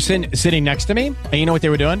at the person sitting next to me, and you know what they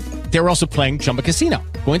were doing? They were also playing Chumba Casino.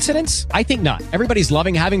 Coincidence? I think not. Everybody's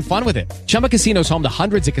loving having fun with it. Chumba Casino is home to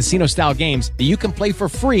hundreds of casino-style games that you can play for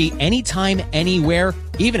free anytime, anywhere,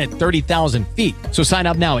 even at 30,000 feet. So sign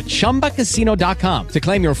up now at ChumbaCasino.com to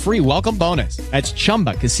claim your free welcome bonus. That's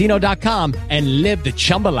ChumbaCasino.com and live the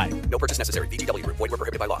Chumba life. No purchase necessary. VGW Group. Void where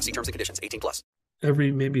prohibited by law. See terms and conditions. 18+.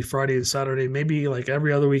 Every maybe Friday and Saturday, maybe like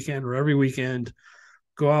every other weekend or every weekend,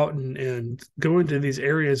 go out and go into these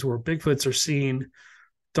areas where Bigfoots are seen,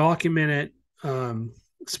 document it,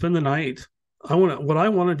 spend the night. What I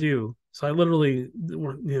want to do. So I literally,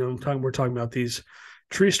 we're talking about these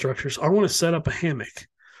tree structures. I want to set up a hammock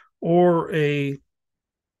or a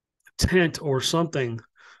tent or something,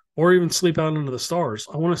 or even sleep out under the stars.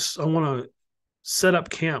 I want to set up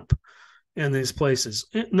camp in these places,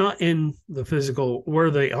 not in the physical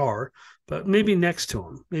where they are, but maybe next to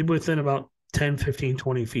them, maybe within about 10, 15,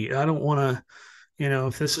 20 feet. I don't want to,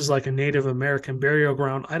 if this is like a Native American burial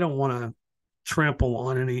ground, I don't want to trample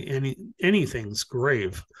on anything's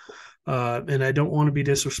grave. And I don't want to be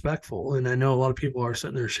disrespectful. And I know a lot of people are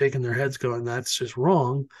sitting there shaking their heads going, that's just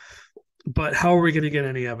wrong. But how are we going to get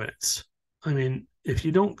any evidence? I mean, if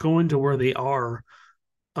you don't go into where they are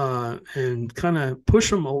and kind of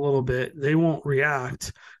push them a little bit, they won't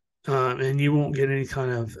react and you won't get any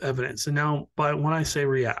kind of evidence. And now, when I say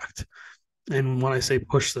react and when I say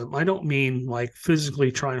push them, I don't mean like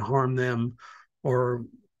physically try and harm them or,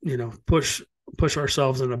 push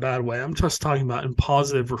ourselves in a bad way. I'm just talking about in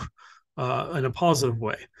a positive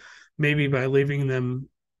way, maybe by leaving them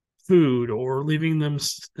food or leaving them,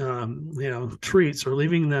 treats or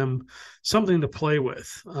leaving them something to play with,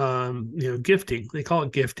 gifting. They call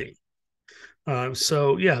it gifting.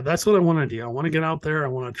 So yeah, that's what I want to do. I want to get out there. I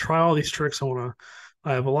want to try all these tricks. I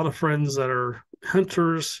have a lot of friends that are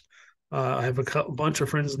hunters. I have a bunch of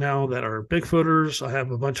friends now that are Bigfooters. I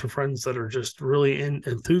have a bunch of friends that are just really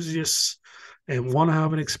enthusiasts and want to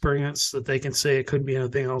have an experience that they can say it could be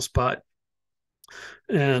anything else but.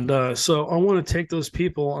 And so I want to take those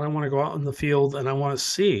people and I want to go out in the field and I want to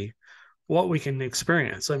see what we can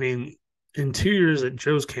experience. I mean, in 2 years at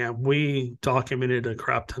Joe's camp, we documented a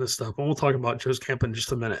crap ton of stuff. And we'll talk about Joe's camp in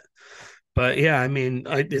just a minute. But yeah, I mean,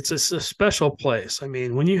 it's a special place. I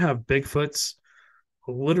mean, when you have Bigfoots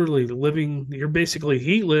literally living,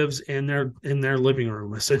 he lives in their living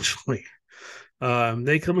room essentially.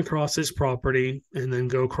 They come across his property and then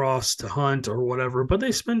go across to hunt or whatever, but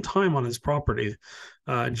they spend time on his property.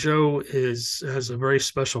 Joe has a very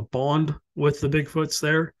special bond with the Bigfoots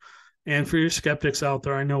there. And for your skeptics out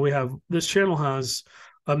there, I know this channel has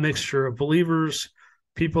a mixture of believers,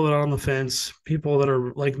 people that are on the fence, people that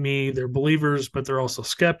are like me, they're believers, but they're also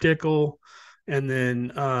skeptical. And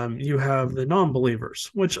then you have the non-believers,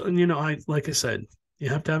 which, like I said, you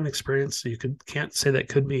have to have an experience. So can't say that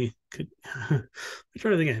could.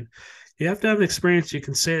 Try it again. You have to have an experience. You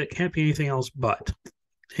can say it can't be anything else but.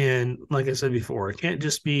 And like I said before, it can't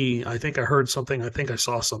just be, I think I heard something, I think I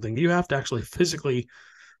saw something. You have to actually physically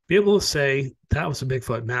be able to say that was a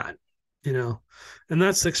Bigfoot, Matt, and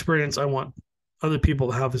that's the experience I want other people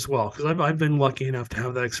to have as well. Because I've been lucky enough to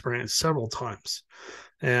have that experience several times.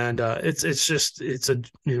 And it's a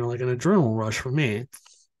like an adrenaline rush for me.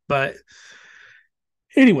 But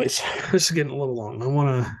anyways, this is getting a little long. I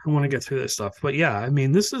want to get through this stuff. But yeah, I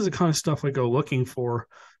mean, this is the kind of stuff I go looking for.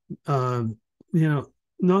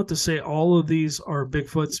 Not to say all of these are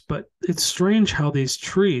Bigfoots, but it's strange how these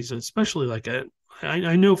trees, especially like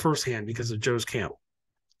I know firsthand because of Joe's camp,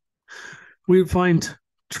 we find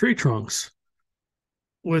tree trunks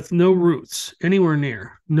with no roots anywhere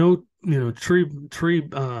near, no tree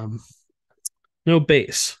no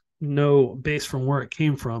base from where it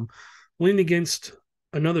came from, leaned against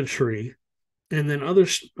another tree, and then other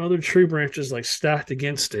tree branches like stacked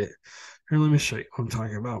against it. Here, let me show you what I'm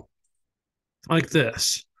talking about. Like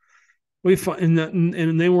this, we find,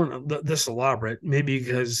 and they weren't this elaborate, maybe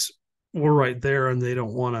because we're right there and they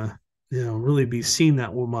don't want to, really be seen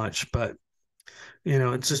that much. But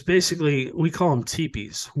it's just basically, we call them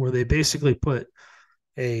teepees, where they basically put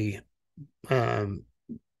a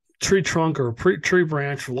tree trunk or tree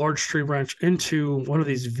branch, large tree branch, into one of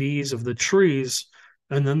these V's of the trees,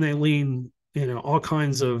 and then they lean, all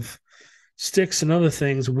kinds of sticks and other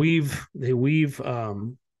things. They weave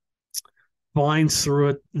vines through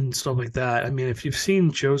it and stuff like that. I mean, if you've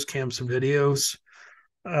seen Joe's camps videos,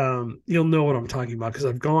 you'll know what I'm talking about, because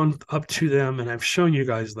I've gone up to them and I've shown you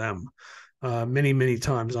guys them many, many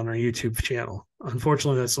times on our YouTube channel.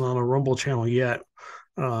 Unfortunately, that's not on a Rumble channel yet.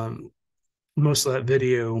 Most of that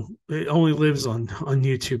video, it only lives on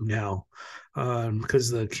YouTube now,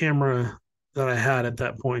 because the camera that I had at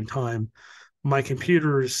that point in time, my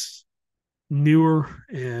computer's newer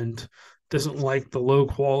and doesn't like the low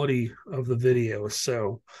quality of the video.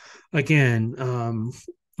 So again, I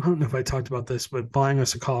don't know if I talked about this, but buying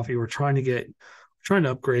us a coffee, we're trying to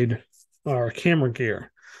upgrade our camera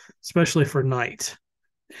gear, especially for night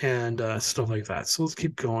and stuff like that. So let's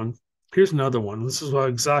keep going. Here's another one. This is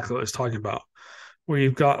exactly what I was talking about, where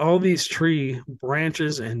you've got all these tree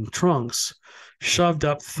branches and trunks shoved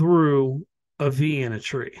up through a V in a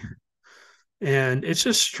tree. And it's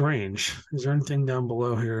just strange. Is there anything down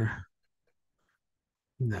below here?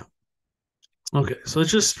 No. Okay, so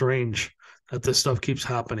it's just strange that this stuff keeps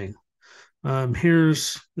happening.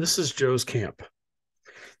 This is Joe's camp.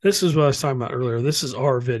 This is what I was talking about earlier. This is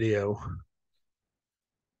our video.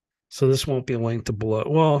 So this won't be linked below.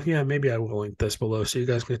 Well, yeah, maybe I will link this below so you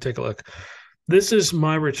guys can take a look. This is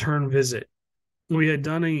my return visit. We had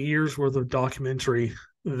done a year's worth of documentary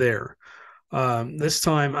there. This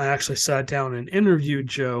time I actually sat down and interviewed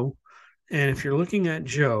Joe. And if you're looking at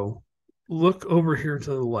Joe, look over here to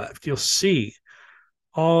the left. You'll see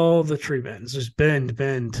all the tree bends. There's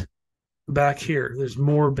bend back here. There's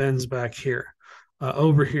more bends back here.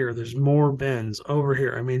 Over here, there's more bends over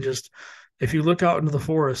here. I mean, just if you look out into the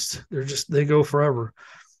forest, they go forever.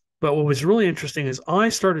 But what was really interesting is I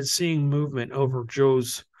started seeing movement over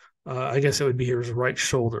Joe's, I guess it would be his right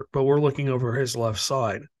shoulder, but we're looking over his left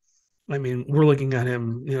side. I mean, we're looking at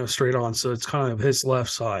him, straight on. So it's kind of his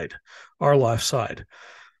left side, our left side.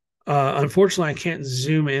 Unfortunately, I can't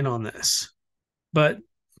zoom in on this, but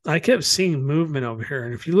I kept seeing movement over here.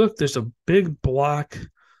 And if you look, there's a big black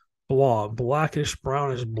blob, blackish,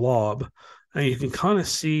 brownish blob. And you can kind of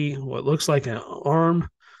see what looks like an arm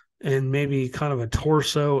and maybe kind of a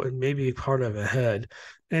torso and maybe part of a head.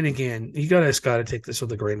 And again, you guys got to take this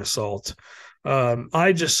with a grain of salt.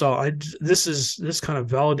 I just saw, this kind of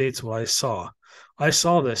validates what I saw. I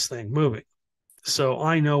saw this thing moving. So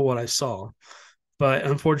I know what I saw. But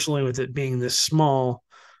unfortunately, with it being this small,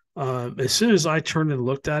 as soon as I turned and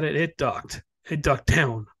looked at it, it ducked. It ducked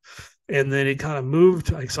down. and then it kind of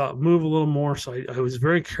moved. I saw it move a little more, so I was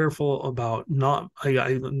very careful about not.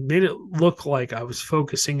 I made it look like I was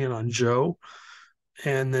focusing in on Joe,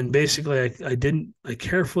 and then basically I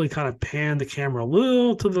carefully kind of panned the camera a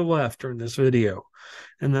little to the left during this video,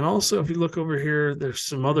 and then also if you look over here, there's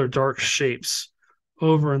some other dark shapes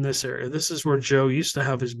over in this area. This is where Joe used to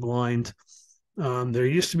have his blind. There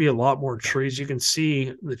used to be a lot more trees. You can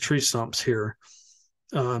see the tree stumps here.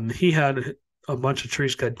 He had a bunch of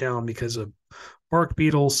trees cut down because of bark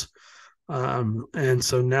beetles. And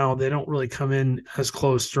so now they don't really come in as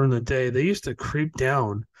close during the day. They used to creep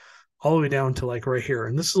down all the way down to like right here.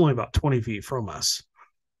 And this is only about 20 feet from us.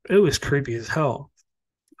 It was creepy as hell.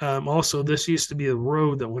 Also, this used to be a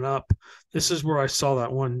road that went up. This is where I saw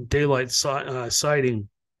that one daylight sighting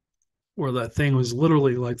where that thing was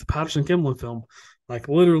literally like the Patterson Gimlin film, like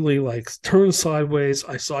literally like turned sideways.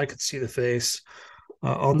 I could see the face.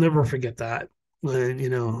 I'll never forget that. And, you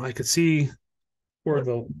know, I could see where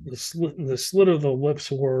the slit of the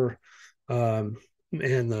lips were, and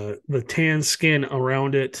the tan skin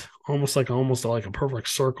around it, almost like a perfect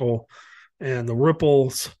circle, and the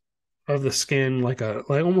ripples of the skin, like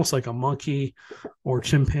almost like a monkey or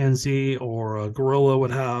chimpanzee or a gorilla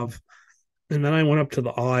would have. And then I went up to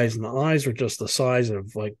the eyes, and the eyes were just the size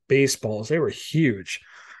of like baseballs. They were huge,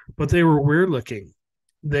 but they were weird looking.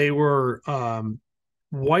 They were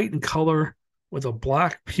white in color with a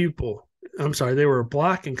black pupil. I'm sorry, they were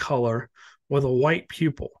black in color with a white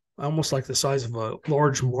pupil, almost like the size of a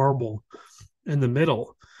large marble in the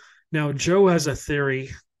middle. Now, Joe has a theory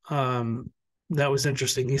that was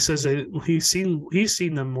interesting. He says that he's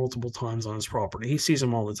seen them multiple times on his property. He sees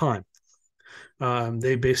them all the time.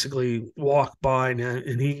 They basically walk by,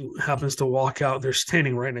 and he happens to walk out. They're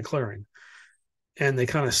standing right in a clearing, and they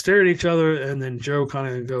kind of stare at each other. And then Joe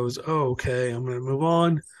kind of goes, "Oh, okay, I'm going to move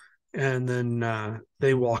on." And then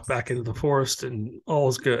they walk back into the forest, and all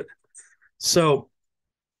is good. So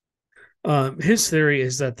his theory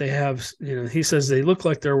is that they have, he says they look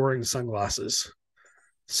like they're wearing sunglasses.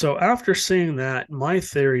 So after seeing that, my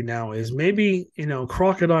theory now is maybe,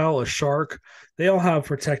 crocodile, a shark, they all have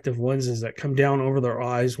protective lenses that come down over their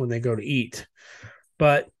eyes when they go to eat.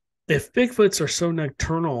 But if Bigfoots are so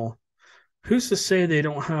nocturnal, who's to say they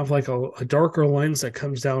don't have like a darker lens that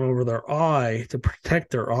comes down over their eye to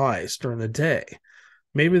protect their eyes during the day?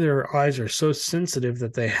 Maybe their eyes are so sensitive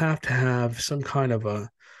that they have to have some kind of a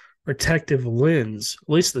protective lens. At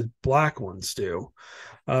least the black ones do.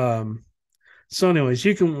 So anyways,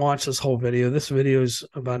 you can watch this whole video. This video is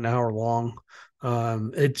about an hour long.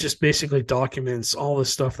 It just basically documents all the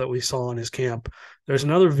stuff that we saw in his camp. There's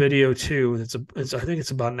another video too. I think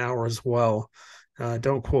it's about an hour as well.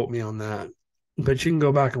 Don't quote me on that, but you can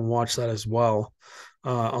go back and watch that as well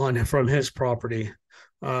from his property.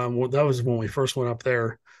 That was when we first went up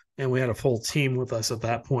there, and we had a full team with us at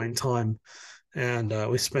that point in time, and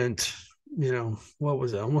we spent, what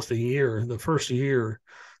was it, almost a year, the first year,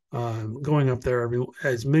 going up there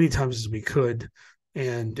as many times as we could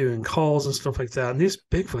and doing calls and stuff like that. And these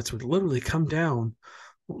Bigfoots would literally come down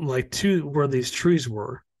like to where these trees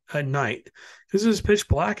were at night because it was pitch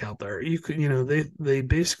black out there. You could, they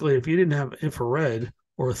basically, if you didn't have infrared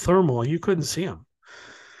or thermal, you couldn't see them.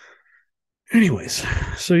 Anyways,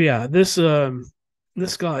 so yeah, this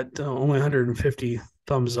got only 150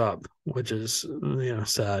 thumbs up, which is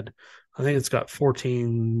sad. I think it's got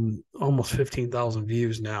almost 15,000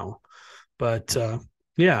 views now. But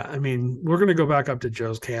yeah, I mean, we're going to go back up to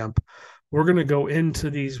Joe's camp. We're going to go into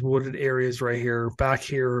these wooded areas right here, back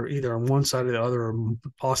here, either on one side or the other, or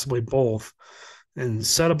possibly both, and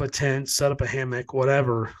set up a tent, set up a hammock,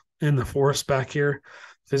 whatever, in the forest back here,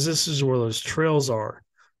 because this is where those trails are,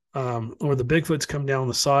 where the Bigfoots come down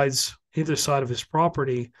the sides, either side of his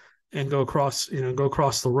property, and go across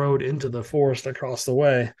the road into the forest across the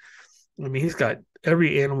way. I mean, he's got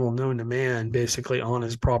every animal known to man basically on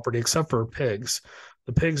his property except for pigs.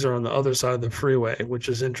 The pigs are on the other side of the freeway, which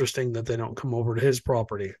is interesting that they don't come over to his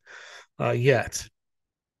property yet.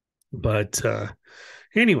 But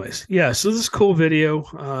anyways, yeah, so this is a cool video.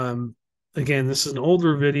 Again, this is an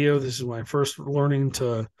older video. This is my first learning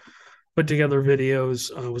to put together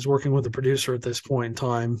videos. I was working with a producer at this point in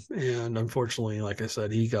time, and unfortunately, like I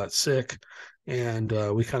said, he got sick, and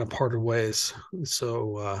we kind of parted ways.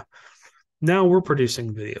 So now we're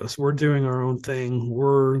producing videos. We're doing our own thing.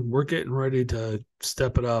 We're getting ready to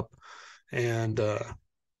step it up and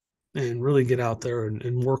really get out there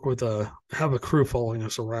and work with have a crew following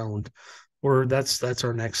us around. That's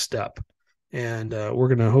our next step. And we're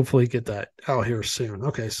going to hopefully get that out here soon.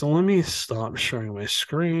 Okay, so let me stop sharing my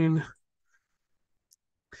screen.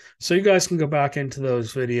 So you guys can go back into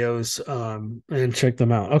those videos and check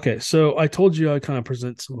them out. Okay, so I told you I kind of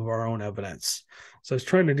present some of our own evidence. So I was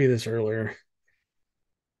trying to do this earlier.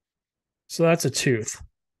 So that's a tooth.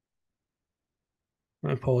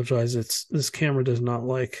 I apologize. This camera does not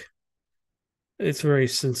like. It's very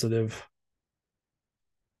sensitive.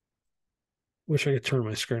 Wish I could turn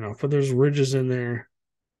my screen off, but there's ridges in there.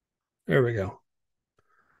 There we go.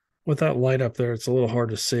 With that light up there, it's a little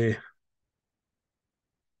hard to see.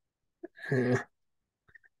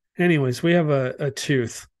 Anyways, we have a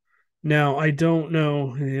tooth. Now, I don't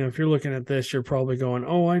know, if you're looking at this, you're probably going,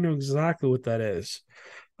 oh, I know exactly what that is.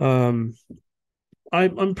 I'm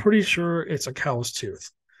pretty sure it's a cow's tooth.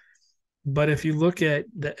 But if you look at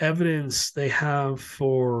the evidence they have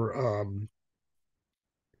for,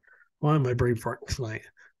 why am I brain farting tonight?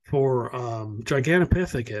 For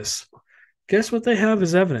Gigantopithecus, guess what they have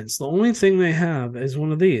as evidence? The only thing they have is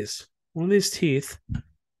one of these teeth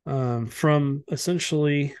from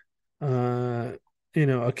essentially,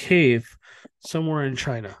 a cave somewhere in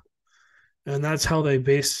China. And that's how they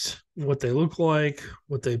based what they look like,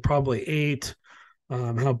 what they probably ate,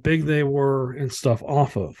 how big they were, and stuff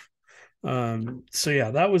off of. So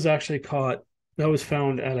yeah, that was actually caught. That was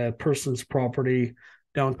found at a person's property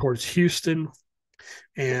down towards Houston,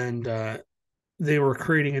 and they were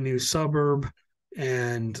creating a new suburb,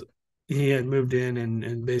 and he had moved in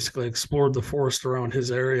and basically explored the forest around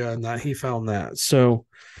his area, and that he found that. So,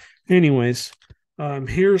 anyways,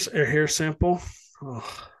 here's a hair sample.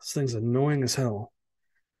 Oh, this thing's annoying as hell.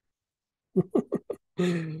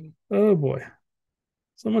 Oh boy.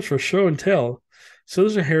 So much for show and tell. So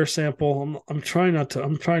there's a hair sample. I'm trying not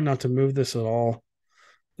to move this at all.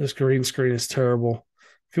 This green screen is terrible.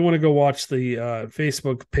 If you want to go watch the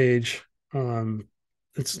Facebook page,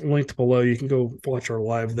 it's linked below. You can go watch our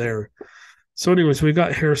live there. So anyways, we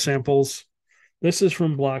got hair samples. This is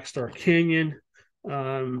from Black Star Canyon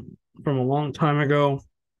from a long time ago.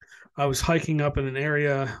 I was hiking up in an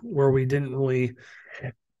area where we didn't really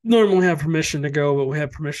normally have permission to go, but we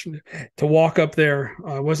had permission to walk up there.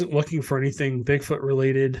 I wasn't looking for anything Bigfoot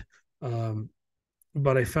related,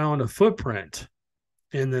 but I found a footprint,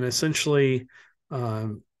 and then essentially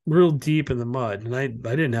real deep in the mud. And I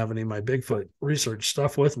didn't have any of my Bigfoot research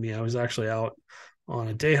stuff with me. I was actually out on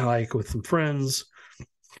a day hike with some friends,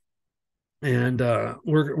 and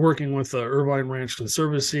we're working with the Irvine Ranch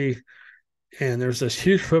Conservancy, and there's this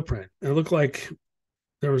huge footprint. It looked like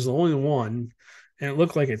there was the only one, and it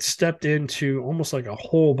looked like it stepped into almost like a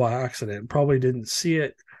hole by accident. Probably didn't see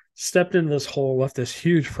it. Stepped into this hole, left this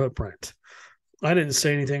huge footprint. I didn't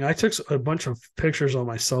say anything. I took a bunch of pictures on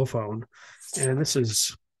my cell phone, and this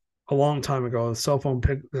is a long time ago. The cell phone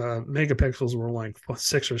megapixels were like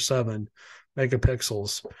 6 or 7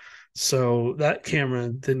 megapixels. So that camera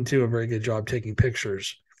didn't do a very good job taking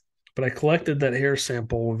pictures. But I collected that hair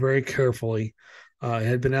sample very carefully. It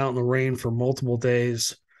had been out in the rain for multiple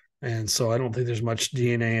days, and so I don't think there's much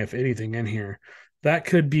DNA, if anything, in here. That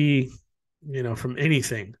could be, from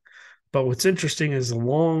anything. But what's interesting is the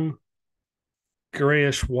long,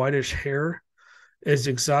 grayish, whitish hair is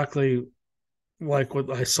exactly like what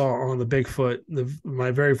I saw on the Bigfoot,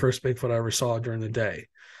 my very first Bigfoot I ever saw during the day.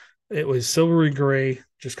 It was silvery gray,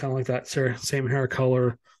 just kind of like that same hair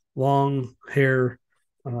color, long hair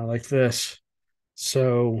like this.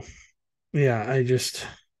 So, yeah,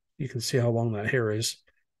 you can see how long that hair is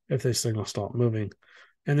if this thing will stop moving.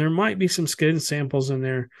 And there might be some skin samples in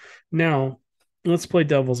there. Now, let's play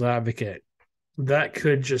devil's advocate. That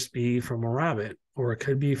could just be from a rabbit, or it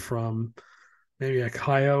could be from maybe a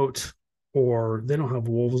coyote, or they don't have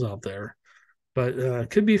wolves out there. But it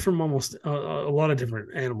could be from almost a lot of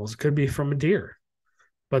different animals. It could be from a deer,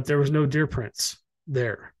 but there was no deer prints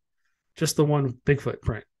there, just the one Bigfoot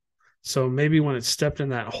print. So maybe when it stepped in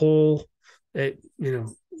that hole, it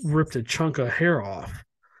ripped a chunk of hair off.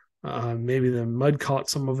 Maybe the mud caught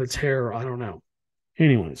some of its hair. I don't know.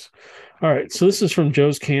 Anyways, all right. So this is from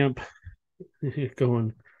Joe's camp.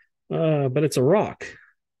 Going, but it's a rock.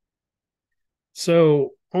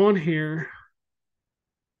 So on here.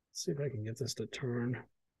 See if I can get this to turn.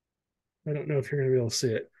 I don't know if you're going to be able to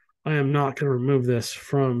see it. I am not going to remove this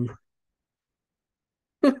from.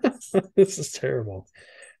 This is terrible.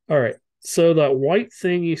 All right. So that white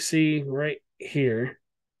thing you see right here,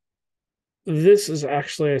 this is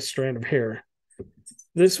actually a strand of hair.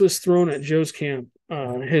 This was thrown at Joe's camp,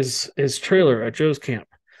 his trailer at Joe's camp.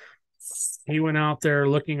 He went out there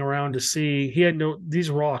looking around to see. These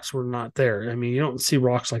rocks were not there. I mean, you don't see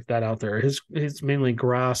rocks like that out there. It's mainly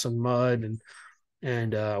grass and mud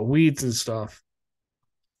and weeds and stuff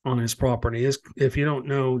on his property. If you don't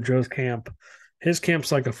know Joe's camp, his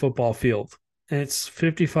camp's like a football field, and it's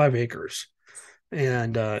 55 acres.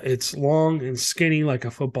 And it's long and skinny like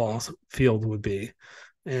a football field would be.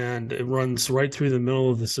 And it runs right through the middle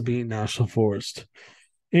of the Sabine National Forest.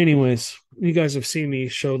 Anyways, you guys have seen me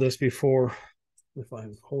show this before. If I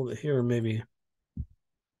hold it here, maybe.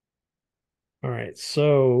 All right,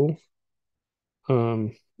 so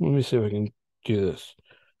let me see if I can do this.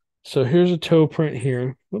 So here's a toe print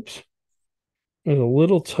here. Whoops. There's a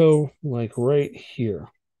little toe like right here.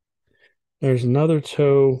 There's another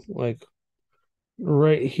toe like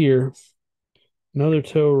right here. Another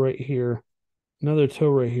toe right here. Another toe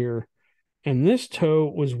right here. And this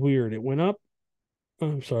toe was weird. It went up.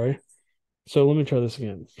 I'm sorry. So let me try this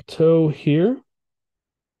again. Toe here,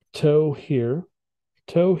 toe here,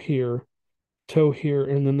 toe here, toe here,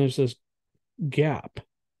 and then there's this gap.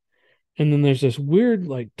 And then there's this weird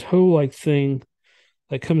like toe-like thing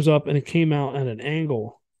that comes up, and it came out at an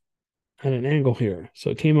angle here. So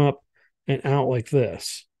it came up and out like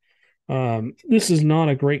this. This is not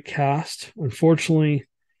a great cast. Unfortunately,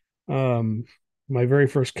 my very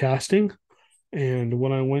first casting. And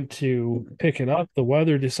when I went to pick it up, the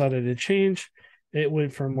weather decided to change. It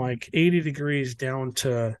went from like 80 degrees down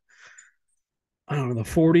to, I don't know, the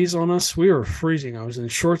 40s on us. We were freezing. I was in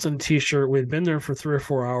shorts and a t-shirt. We'd been there for 3 or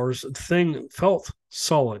 4 hours. The thing felt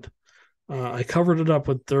solid. I covered it up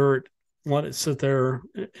with dirt, let it sit there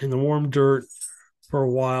in the warm dirt for a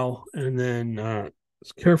while, and then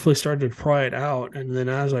carefully started to pry it out. And then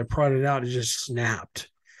as I pried it out, it just snapped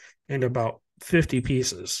into about 50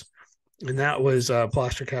 pieces. And that was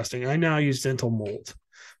plaster casting. I now use dental mold,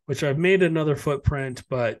 which I've made another footprint,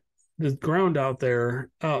 but the ground out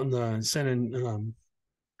there, out in the Santa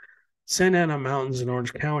Ana Mountains in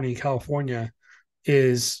Orange County, California,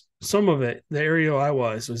 is some of it. The area I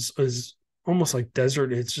was almost like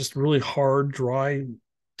desert. It's just really hard, dry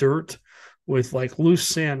dirt with like loose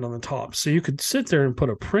sand on the top. So you could sit there and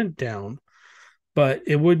put a print down, but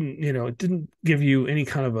it wouldn't, it didn't give you any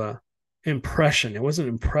kind of a impression. It wasn't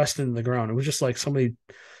impressed in the ground. It was just like somebody,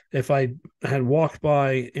 if I had walked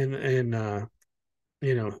by in the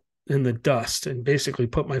dust and basically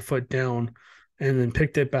put my foot down and then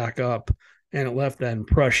picked it back up, and it left that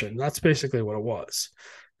impression. That's basically what it was.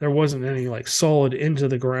 There wasn't any like solid into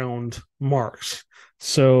the ground marks.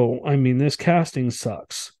 So, I mean, this casting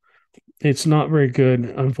sucks. It's not very good.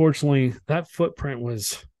 Unfortunately, that footprint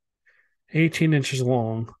was 18 inches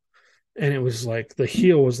long, and it was like the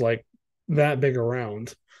heel was like that big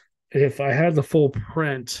around. If I had the full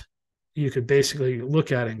print, you could basically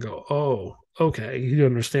look at it and go, oh, okay, you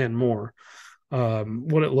understand more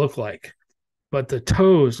what it looked like. But the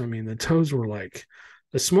toes were like,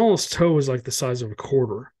 the smallest toe was like the size of a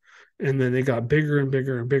quarter. And then they got bigger and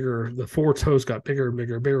bigger and bigger. The 4 toes got bigger and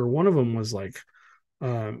bigger and bigger. One of them was like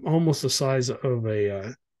almost the size of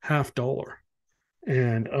a $50.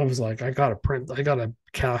 And I was like, I got to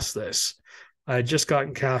cast this. I had just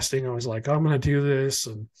gotten casting. I was like, I'm going to do this.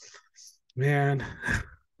 And man,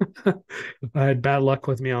 I had bad luck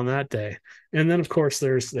with me on that day. And then, of course,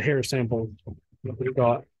 there's the hair sample that we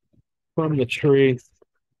got from the tree.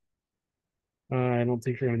 I don't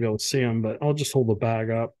think you're going to be able to see them, but I'll just hold the bag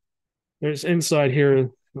up. There's inside here.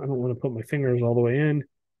 I don't want to put my fingers all the way in.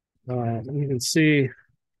 You can see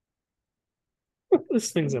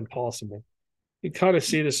this thing's impossible. You kind of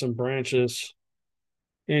see there's some branches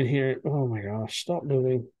in here. Oh my gosh, stop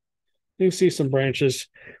moving. You can see some branches.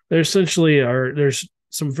 There essentially there's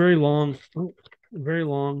some very long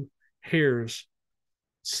hairs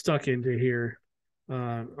stuck into here.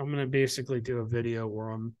 I'm going to basically do a video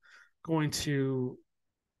where I'm going to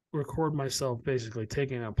record myself basically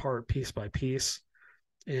taking it apart piece by piece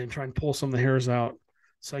and try and pull some of the hairs out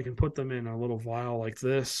so I can put them in a little vial like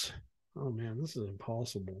this. Oh man, this is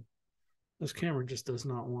impossible. This camera just does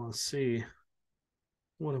not want to see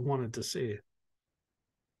what I wanted to see.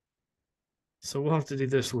 So we'll have to do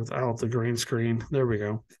this without the green screen. There we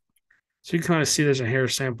go. So you can kind of see there's a hair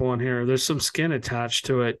sample in here. There's some skin attached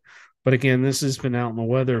to it. But again, this has been out in the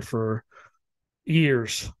weather for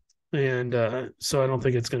years. And so I don't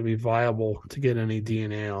think it's going to be viable to get any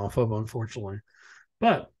DNA off of, unfortunately.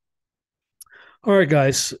 But all right,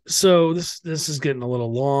 guys. So this is getting a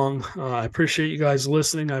little long. I appreciate you guys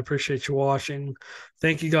listening. I appreciate you watching.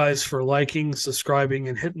 Thank you guys for liking, subscribing,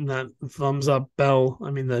 and hitting that thumbs up bell. I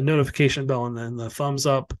mean, the notification bell and then the thumbs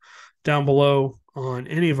up down below on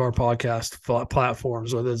any of our podcast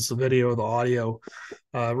platforms, whether it's the video or the audio.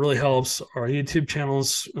 Really helps. Our YouTube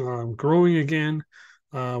channel's growing again.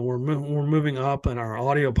 We're moving up, and our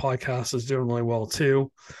audio podcast is doing really well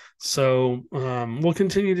too. So we'll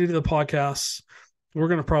continue to do the podcasts. We're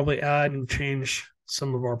going to probably add and change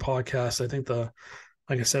some of our podcasts. I think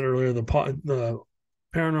like I said earlier, the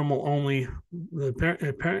paranormal only,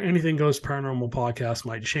 anything goes paranormal podcast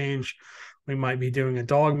might change. We might be doing a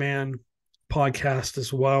Dogman podcast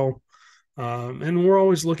as well. And we're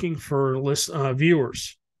always looking for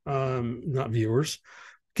viewers,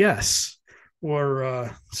 guests.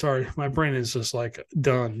 Or sorry, my brain is just like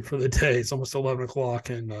done for the day. It's almost 11 o'clock,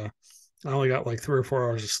 and I only got like 3 or 4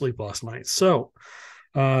 hours of sleep last night. So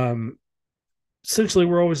essentially,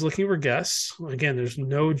 we're always looking for guests. Again, there's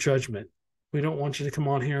no judgment. We don't want you to come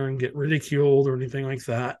on here and get ridiculed or anything like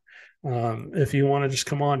that. If you want to just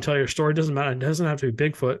come on and tell your story, it doesn't matter. It doesn't have to be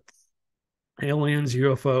Bigfoot, aliens,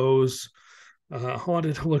 UFOs,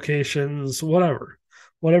 haunted locations, whatever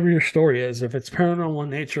your story is. If it's paranormal in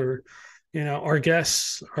nature, our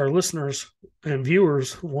guests, our listeners and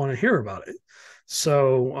viewers want to hear about it.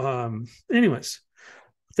 So anyways,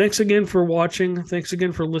 thanks again for watching. Thanks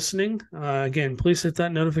again for listening. Again, please hit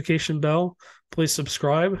that notification bell. Please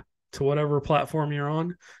subscribe to whatever platform you're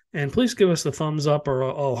on. And please give us the thumbs up or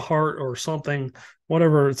a heart or something,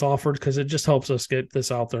 whatever it's offered, because it just helps us get this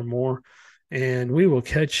out there more. And we will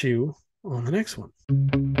catch you on the next one.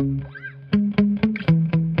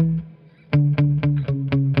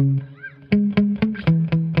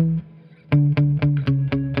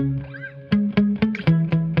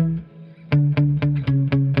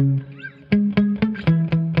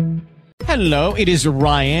 Hello, it is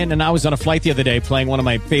Ryan, and I was on a flight the other day playing one of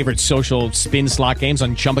my favorite social spin slot games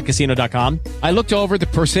on ChumbaCasino.com. I looked over at the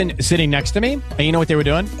person sitting next to me, and you know what they were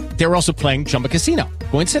doing? They were also playing Chumba Casino.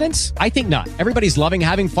 Coincidence? I think not. Everybody's loving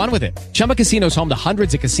having fun with it. Chumba Casino is home to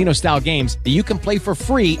hundreds of casino-style games that you can play for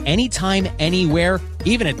free anytime, anywhere,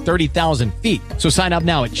 even at 30,000 feet. So sign up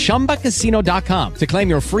now at ChumbaCasino.com to claim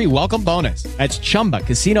your free welcome bonus. That's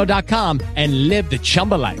ChumbaCasino.com and live the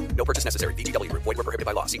Chumba life. No purchase necessary. VGW Group. Void where prohibited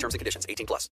by law. See terms and conditions. 18+.